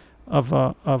of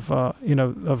well,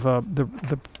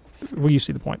 you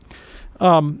see the point.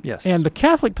 Yes. And the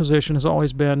Catholic position has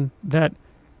always been that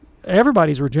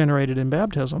everybody's regenerated in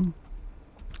baptism,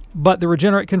 but the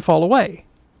regenerate can fall away.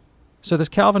 So this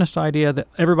Calvinist idea that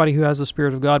everybody who has the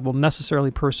Spirit of God will necessarily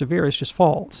persevere is just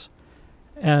false.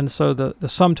 And so the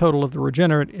sum total of the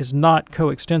regenerate is not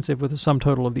coextensive with the sum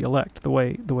total of the elect, the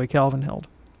way Calvin held.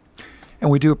 And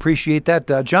we do appreciate that.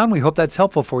 John, we hope that's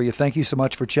helpful for you. Thank you so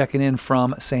much for checking in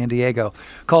from San Diego.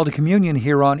 Call to Communion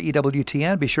here on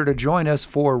EWTN. Be sure to join us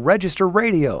for Register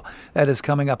Radio. That is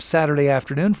coming up Saturday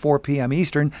afternoon, 4 p.m.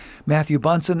 Eastern. Matthew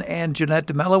Bunson and Jeanette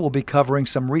DeMello will be covering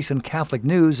some recent Catholic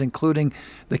news, including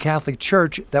the Catholic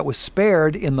Church that was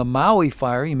spared in the Maui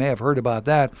fire. You may have heard about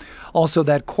that. Also,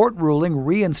 that court ruling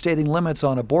reinstating limits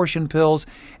on abortion pills,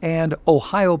 and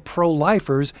Ohio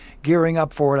pro-lifers gearing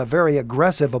up for a very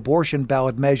aggressive abortion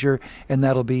ballot measure, and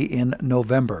that'll be in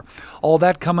November. All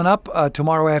that coming up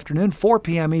tomorrow afternoon, 4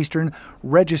 p.m. Eastern.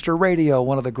 Register Radio,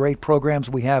 one of the great programs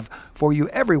we have for you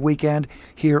every weekend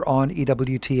here on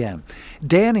EWTN.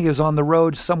 Danny is on the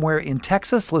road somewhere in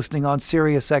Texas, listening on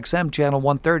Sirius XM Channel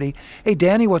 130. Hey,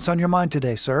 Danny, what's on your mind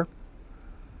today, sir?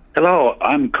 Hello,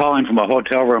 I'm calling from a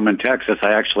hotel room in Texas.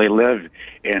 I actually live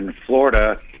in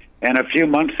Florida, and a few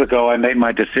months ago I made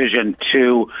my decision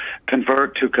to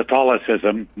convert to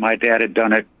Catholicism. My dad had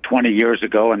done it 20 years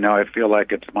ago, and now I feel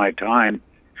like it's my time.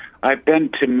 I've been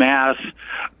to Mass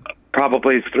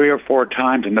probably 3 or 4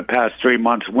 times in the past 3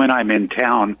 months when I'm in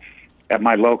town at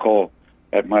my local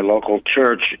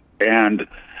church, and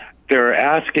they're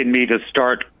asking me to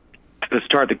start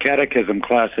the catechism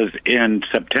classes in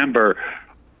September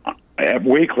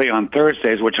weekly on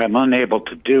Thursdays, which I'm unable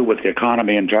to do with the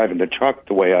economy and driving the truck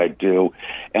the way I do.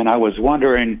 And I was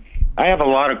wondering, I have a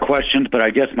lot of questions, but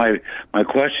I guess my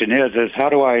question is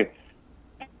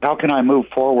how can I move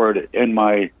forward in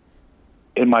my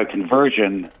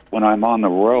conversion when I'm on the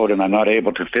road and I'm not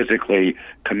able to physically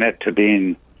commit to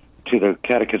the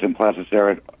catechism classes there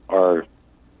at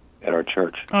our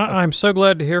church? I'm so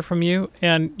glad to hear from you,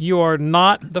 and you are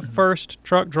not the first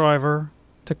truck driver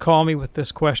to call me with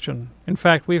this question. In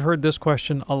fact, we've heard this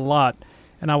question a lot,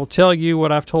 and I will tell you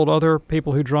what I've told other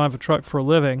people who drive a truck for a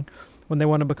living when they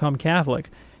want to become Catholic,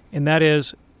 and that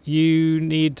is you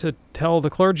need to tell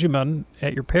the clergyman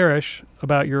at your parish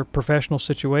about your professional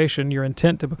situation, your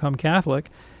intent to become Catholic,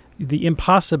 the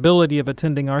impossibility of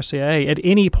attending RCIA at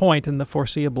any point in the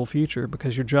foreseeable future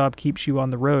because your job keeps you on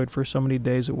the road for so many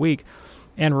days a week,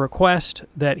 and request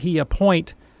that he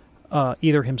appoint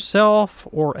either himself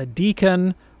or a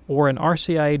deacon or an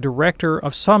RCIA director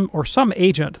of some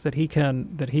agent that he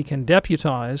can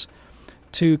deputize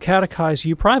to catechize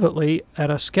you privately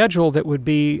at a schedule that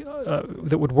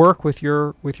would work with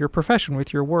your profession,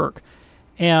 with your work.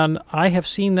 And I have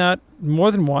seen that more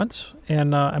than once.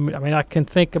 And I can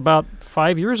think about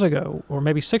 5 years ago or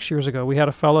maybe 6 years ago, we had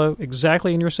a fellow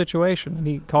exactly in your situation, and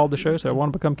he called the show, said, "I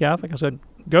want to become Catholic." I said,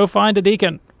 "Go find a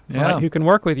deacon." Yeah. Right, who can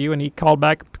work with you. And he called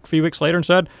back a few weeks later and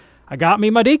said, "I got me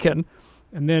my deacon."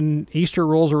 And then Easter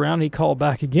rolls around, and he called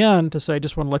back again to say,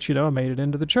 "Just want to let you know I made it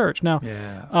into the church." Now,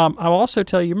 I'll also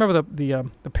tell you, remember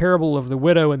the parable of the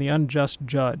widow and the unjust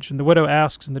judge? And the widow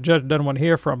asks, and the judge doesn't want to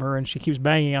hear from her, and she keeps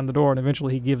banging on the door, and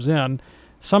eventually he gives in.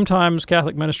 Sometimes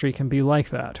Catholic ministry can be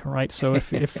like that, right? So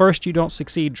if first you don't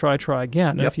succeed, try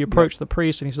again. And if you approach the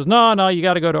priest and he says, no, you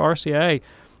got to go to RCIA,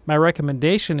 my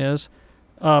recommendation is,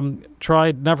 try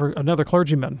another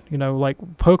clergyman, like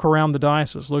poke around the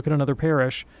diocese, look at another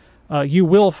parish. You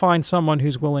will find someone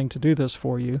who's willing to do this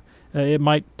for you. It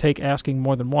might take asking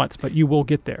more than once, but you will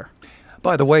get there.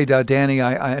 By the way, Danny,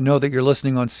 I know that you're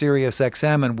listening on Sirius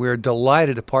XM, and we're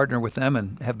delighted to partner with them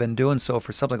and have been doing so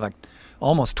for something like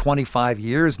almost 25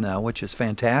 years now, which is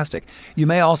fantastic. You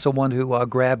may also want to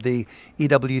grab the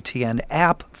EWTN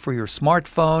app for your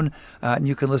smartphone, and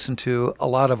you can listen to a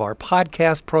lot of our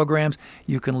podcast programs.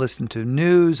 You can listen to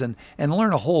news and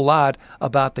learn a whole lot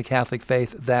about the Catholic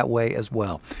faith that way as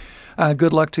well.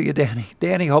 Good luck to you, Danny.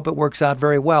 Danny, hope it works out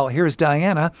very well. Here's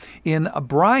Diana in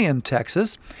Bryan,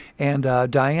 Texas, and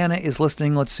Diana is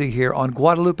listening, let's see here, on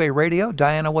Guadalupe Radio.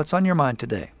 Diana, what's on your mind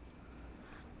today?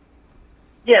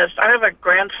 Yes, I have a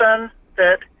grandson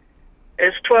that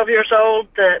is 12 years old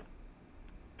that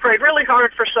prayed really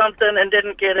hard for something and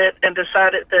didn't get it and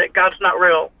decided that God's not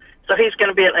real. So he's going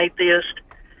to be an atheist,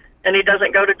 and he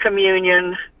doesn't go to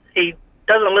communion. He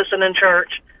doesn't listen in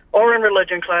church or in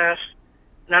religion class.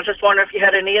 And I just wonder if you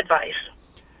had any advice.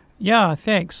 Yeah,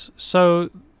 thanks. So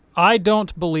I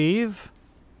don't believe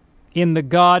in the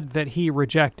God that he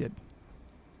rejected.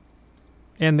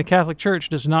 And the Catholic Church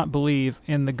does not believe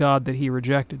in the God that he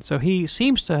rejected. So he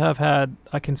seems to have had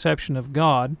a conception of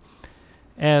God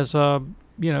as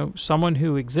someone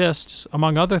who exists,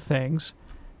 among other things,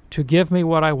 to give me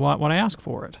what I want when I ask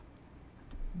for it.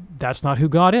 That's not who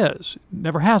God is.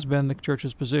 Never has been the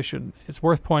Church's position. It's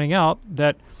worth pointing out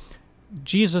that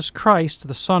Jesus Christ,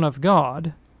 the Son of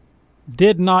God,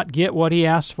 did not get what he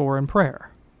asked for in prayer.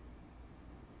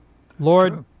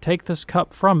 Lord, take this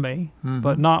cup from me,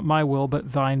 but not my will,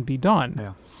 but thine be done.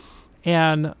 Yeah.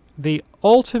 And the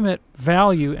ultimate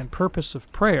value and purpose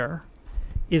of prayer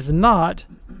is not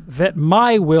that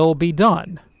my will be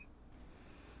done.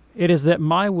 It is that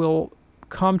my will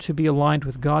come to be aligned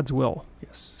with God's will.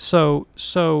 Yes.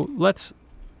 So let's,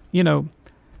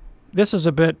 this is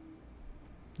a bit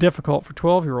difficult for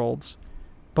 12-year-olds,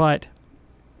 but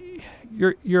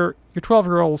your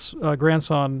 12-year-old's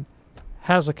grandson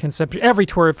has a conception. Every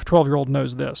 12-year-old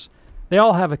knows this. They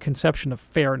all have a conception of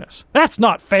fairness. That's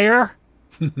not fair.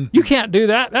 You can't do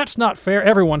that. That's not fair.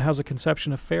 Everyone has a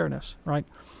conception of fairness, right?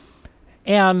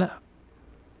 And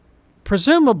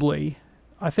presumably,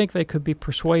 I think they could be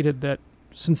persuaded that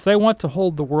since they want to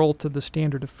hold the world to the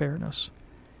standard of fairness,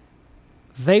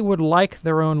 they would like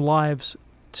their own lives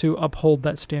to uphold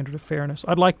that standard of fairness.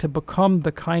 I'd like to become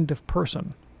the kind of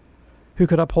person who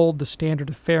could uphold the standard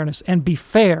of fairness and be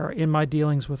fair in my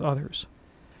dealings with others,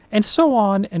 and so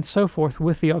on and so forth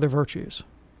with the other virtues.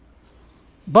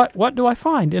 But what do I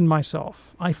find in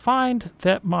myself? I find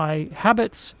that my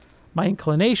habits, my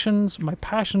inclinations, my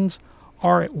passions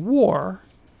are at war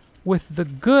with the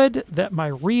good that my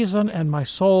reason and my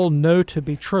soul know to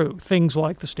be true. Things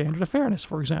like the standard of fairness,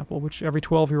 for example, which every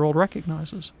 12-year-old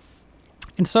recognizes.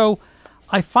 And so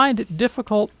I find it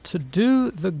difficult to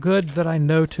do the good that I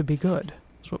know to be good.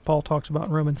 That's what Paul talks about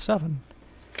in Romans 7.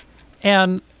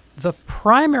 And the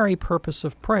primary purpose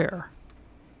of prayer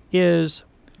is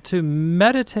to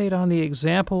meditate on the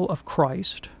example of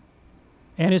Christ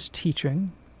and his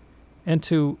teaching and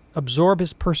to absorb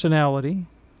his personality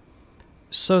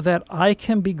so that I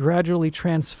can be gradually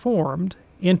transformed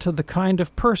into the kind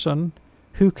of person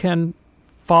who can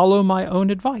follow my own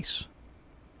advice,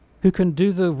 who can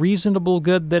do the reasonable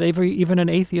good that even an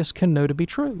atheist can know to be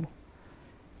true.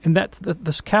 And that's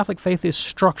the Catholic faith is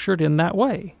structured in that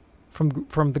way,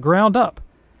 from the ground up.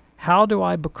 How do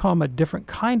I become a different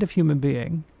kind of human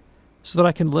being so that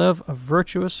I can live a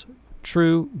virtuous,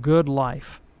 true, good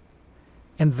life?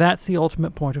 And that's the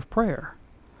ultimate point of prayer.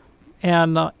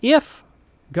 And if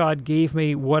God gave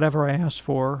me whatever I asked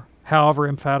for, however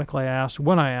emphatically I asked,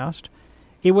 when I asked,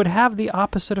 it would have the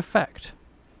opposite effect.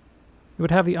 It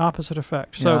would have the opposite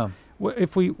effect. So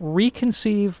if we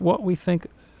reconceive what we think,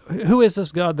 who is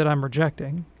this God that I'm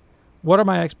rejecting? What are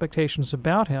my expectations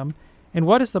about him? And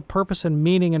what is the purpose and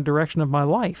meaning and direction of my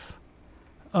life?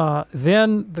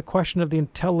 Then the question of the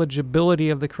intelligibility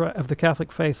of the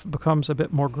Catholic faith becomes a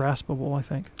bit more graspable, I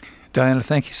think. Diana,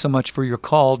 thank you so much for your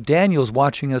call. Daniel's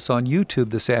watching us on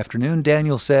YouTube this afternoon.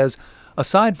 Daniel says,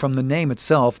 aside from the name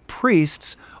itself,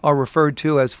 priests are referred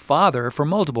to as Father for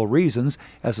multiple reasons,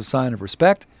 as a sign of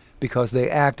respect, because they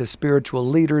act as spiritual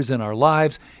leaders in our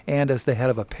lives and as the head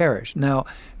of a parish. Now,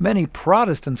 many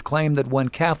Protestants claim that when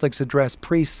Catholics address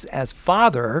priests as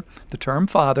Father, the term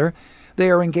Father, they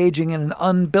are engaging in an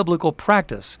unbiblical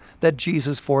practice that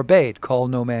Jesus forbade. Call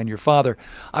no man your father.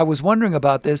 I was wondering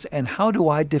about this, and how do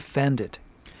I defend it?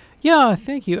 Yeah,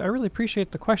 thank you. I really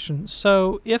appreciate the question.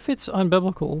 So if it's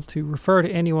unbiblical to refer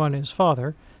to anyone as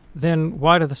father, then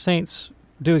why do the saints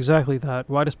do exactly that?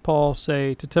 Why does Paul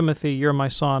say to Timothy, you're my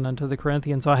son, and to the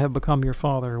Corinthians, I have become your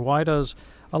father? Why does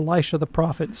Elisha the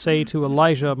prophet say to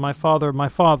Elijah, my father,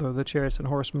 the chariots and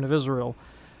horsemen of Israel?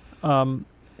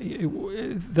 It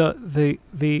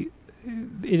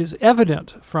is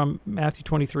evident from Matthew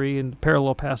 23 and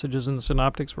parallel passages in the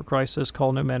Synoptics where Christ says,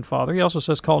 call no man father. He also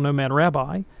says, call no man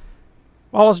rabbi.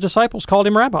 All his disciples called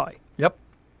him rabbi. Yep.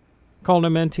 Call no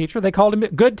man teacher. They called him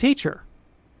good teacher.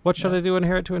 What shall I do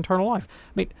inherit to eternal life?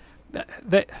 I mean,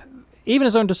 even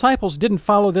his own disciples didn't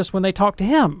follow this when they talked to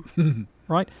him,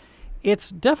 right? It's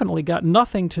definitely got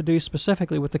nothing to do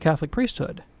specifically with the Catholic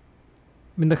priesthood.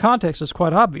 I mean, the context is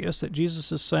quite obvious that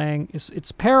Jesus is saying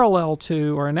it's parallel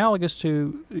to or analogous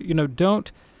to,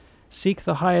 don't seek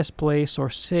the highest place or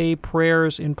say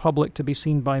prayers in public to be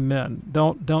seen by men.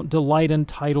 Don't delight in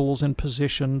titles and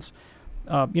positions.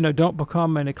 Don't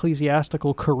become an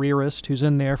ecclesiastical careerist who's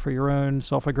in there for your own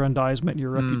self-aggrandizement,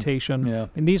 your reputation. Yeah.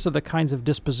 And these are the kinds of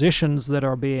dispositions that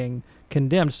are being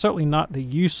condemned. Certainly not the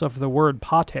use of the word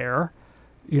pater.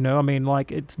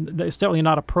 It's certainly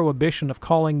not a prohibition of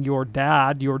calling your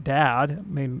dad your dad.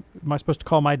 I mean, am I supposed to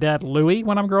call my dad Louis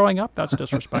when I'm growing up? That's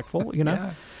disrespectful,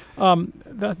 Yeah.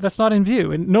 That's not in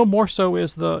view. And no more so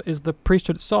is the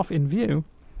priesthood itself in view.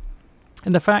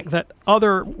 And the fact that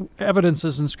other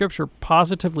evidences in Scripture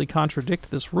positively contradict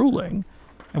this ruling,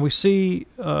 and we see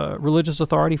religious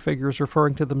authority figures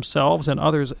referring to themselves and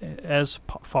others as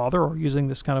father or using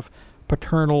this kind of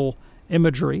paternal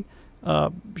imagery,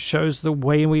 shows the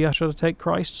way we should take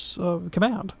Christ's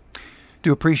command.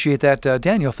 Do appreciate that.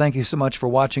 Daniel, thank you so much for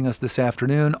watching us this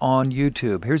afternoon on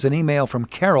YouTube. Here's an email from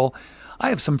Carol. I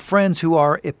have some friends who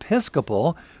are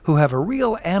Episcopal who have a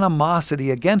real animosity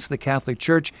against the Catholic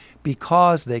Church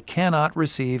because they cannot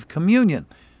receive communion.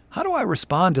 How do I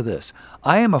respond to this?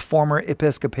 I am a former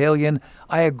Episcopalian.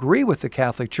 I agree with the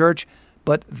Catholic Church,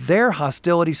 but their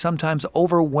hostility sometimes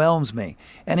overwhelms me.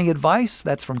 Any advice?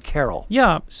 That's from Carol.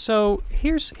 Yeah, so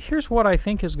here's what I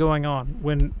think is going on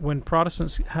when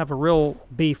Protestants have a real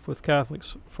beef with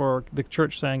Catholics for the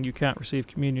Church saying you can't receive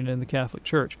communion in the Catholic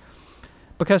Church.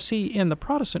 Because, see, in the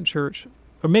Protestant Church,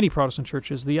 or many Protestant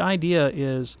churches, the idea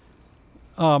is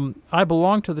I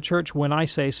belong to the Church when I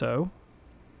say so,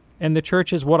 and the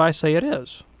Church is what I say it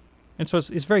is. And so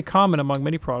it's very common among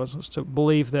many Protestants to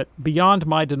believe that beyond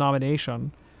my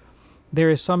denomination,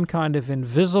 there is some kind of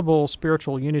invisible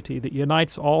spiritual unity that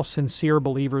unites all sincere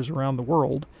believers around the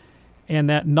world, and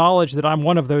that knowledge that I'm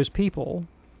one of those people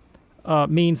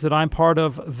means that I'm part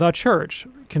of the Church,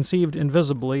 conceived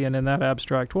invisibly and in that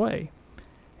abstract way.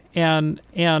 And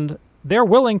they're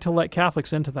willing to let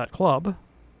Catholics into that club.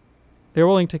 They're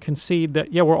willing to concede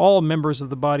that, yeah, we're all members of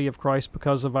the body of Christ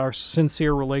because of our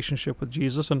sincere relationship with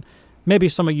Jesus, and maybe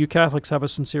some of you Catholics have a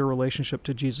sincere relationship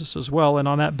to Jesus as well, and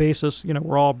on that basis,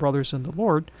 we're all brothers in the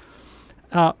Lord.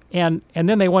 And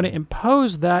then they want to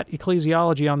impose that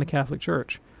ecclesiology on the Catholic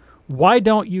Church. Why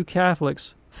don't you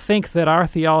Catholics think that our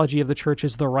theology of the Church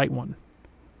is the right one?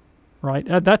 Right?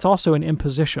 That's also an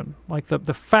imposition. Like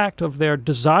the fact of their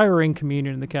desiring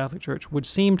communion in the Catholic Church would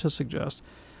seem to suggest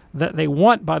that they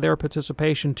want, by their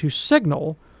participation, to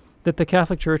signal that the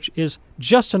Catholic Church is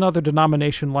just another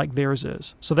denomination like theirs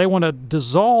is. So they want to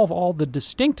dissolve all the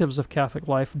distinctives of Catholic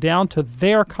life down to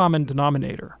their common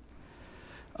denominator,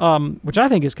 which I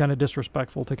think is kind of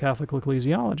disrespectful to Catholic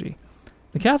ecclesiology.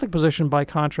 The Catholic position, by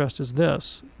contrast, is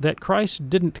this, that Christ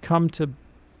didn't come to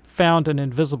found an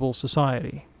invisible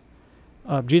society.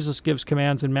 Jesus gives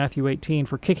commands in Matthew 18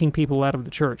 for kicking people out of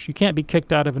the church. You can't be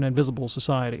kicked out of an invisible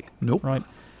society. Nope. Right?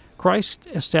 Christ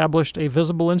established a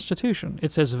visible institution.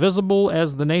 It's as visible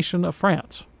as the nation of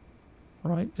France.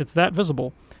 Right? It's that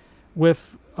visible,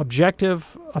 with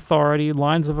objective authority,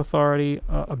 lines of authority,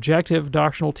 objective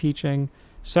doctrinal teaching,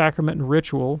 sacrament and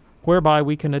ritual, whereby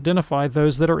we can identify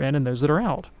those that are in and those that are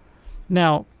out.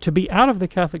 Now, to be out of the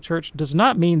Catholic Church does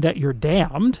not mean that you're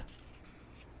damned.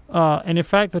 And in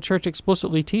fact, the Church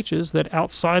explicitly teaches that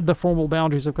outside the formal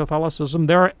boundaries of Catholicism,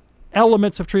 there are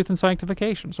elements of truth and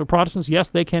sanctification. So Protestants, yes,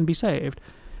 they can be saved,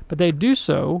 but they do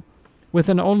so with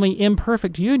an only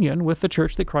imperfect union with the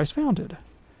Church that Christ founded.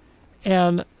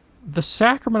 And the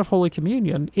sacrament of Holy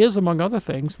Communion is, among other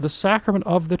things, the sacrament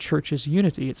of the Church's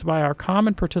unity. It's by our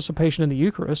common participation in the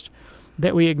Eucharist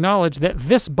that we acknowledge that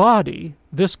this body,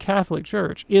 this Catholic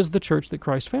Church, is the Church that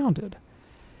Christ founded.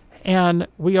 And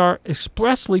we are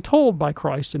expressly told by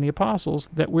Christ and the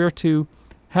apostles that we're to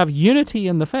have unity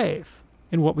in the faith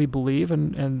in what we believe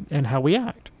and how we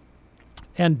act.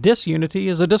 And disunity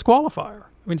is a disqualifier.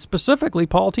 I mean, specifically,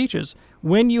 Paul teaches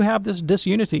when you have this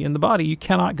disunity in the body, you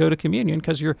cannot go to communion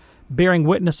because you're bearing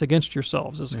witness against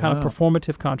yourselves. It's a kind of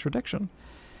performative contradiction.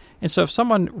 And so if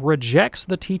someone rejects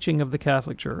the teaching of the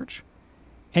Catholic Church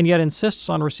and yet insists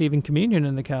on receiving communion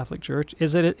in the Catholic Church,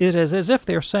 it is as if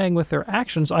they're saying with their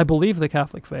actions, I believe the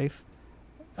Catholic faith,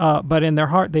 but in their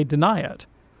heart they deny it.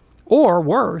 Or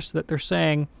worse, that they're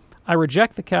saying, I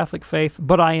reject the Catholic faith,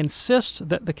 but I insist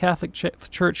that the Catholic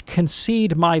Church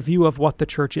concede my view of what the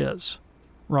Church is,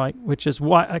 right? Which is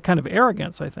why a kind of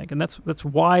arrogance, I think, and that's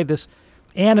why this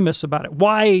animus about it.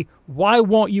 Why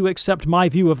won't you accept my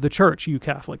view of the Church, you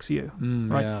Catholics, you?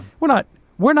 Right? Yeah.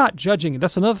 We're not judging.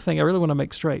 That's another thing I really want to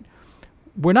make straight.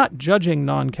 We're not judging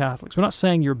non-Catholics. We're not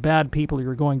saying you're bad people,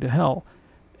 you're going to hell.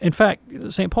 In fact,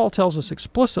 St. Paul tells us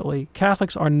explicitly,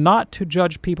 Catholics are not to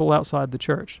judge people outside the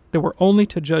Church. That we're only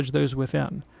to judge those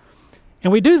within.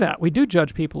 And we do that. We do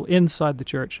judge people inside the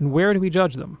Church. And where do we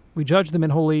judge them? We judge them in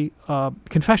holy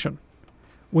confession.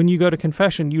 When you go to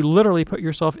confession, you literally put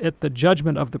yourself at the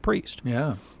judgment of the priest.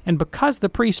 Yeah. And because the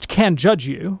priest can judge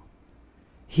you,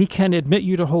 he can admit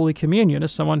you to Holy Communion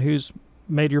as someone who's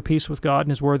made your peace with God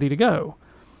and is worthy to go.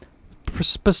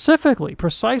 Specifically,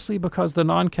 precisely because the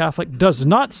non-Catholic does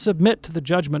not submit to the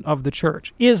judgment of the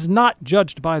Church, is not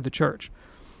judged by the Church.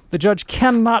 The judge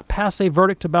cannot pass a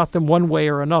verdict about them one way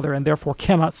or another, and therefore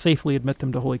cannot safely admit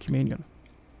them to Holy Communion.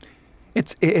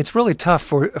 It's really tough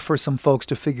for some folks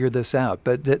to figure this out,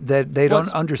 but they don't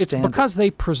understand. It's because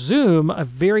they presume a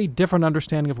very different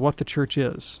understanding of what the Church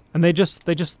is, and they just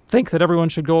think that everyone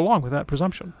should go along with that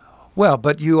presumption. Well,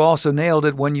 but you also nailed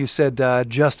it when you said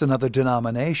just another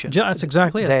denomination. That's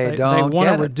exactly it. They want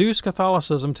to reduce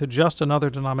Catholicism to just another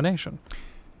denomination.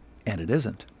 And it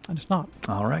isn't. And it's not.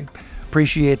 All right.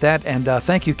 Appreciate that. And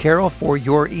thank you, Carol, for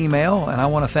your email. And I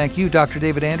want to thank you, Dr.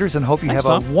 David Anders, and hope you Thanks,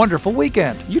 have Tom. a wonderful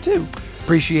weekend. You too.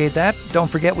 Appreciate that. Don't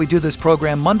forget, we do this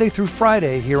program Monday through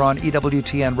Friday here on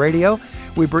EWTN Radio.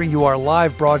 We bring you our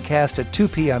live broadcast at 2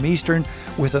 p.m. Eastern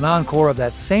with an encore of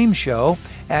that same show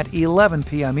at 11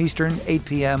 p.m. Eastern, 8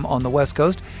 p.m. on the West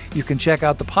Coast. You can check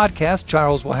out the podcast.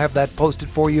 Charles will have that posted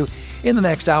for you in the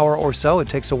next hour or so. It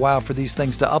takes a while for these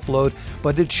things to upload,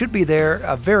 but it should be there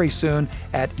very soon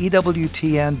at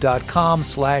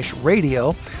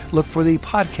EWTN.com/radio. Look for the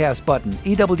podcast button,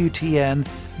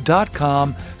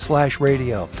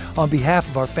 EWTN.com/radio. On behalf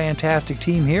of our fantastic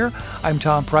team here, I'm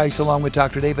Tom Price along with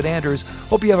Dr. David Anders.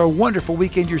 Hope you have a wonderful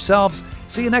weekend yourselves.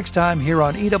 See you next time here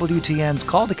on EWTN's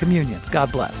Call to Communion.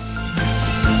 God bless.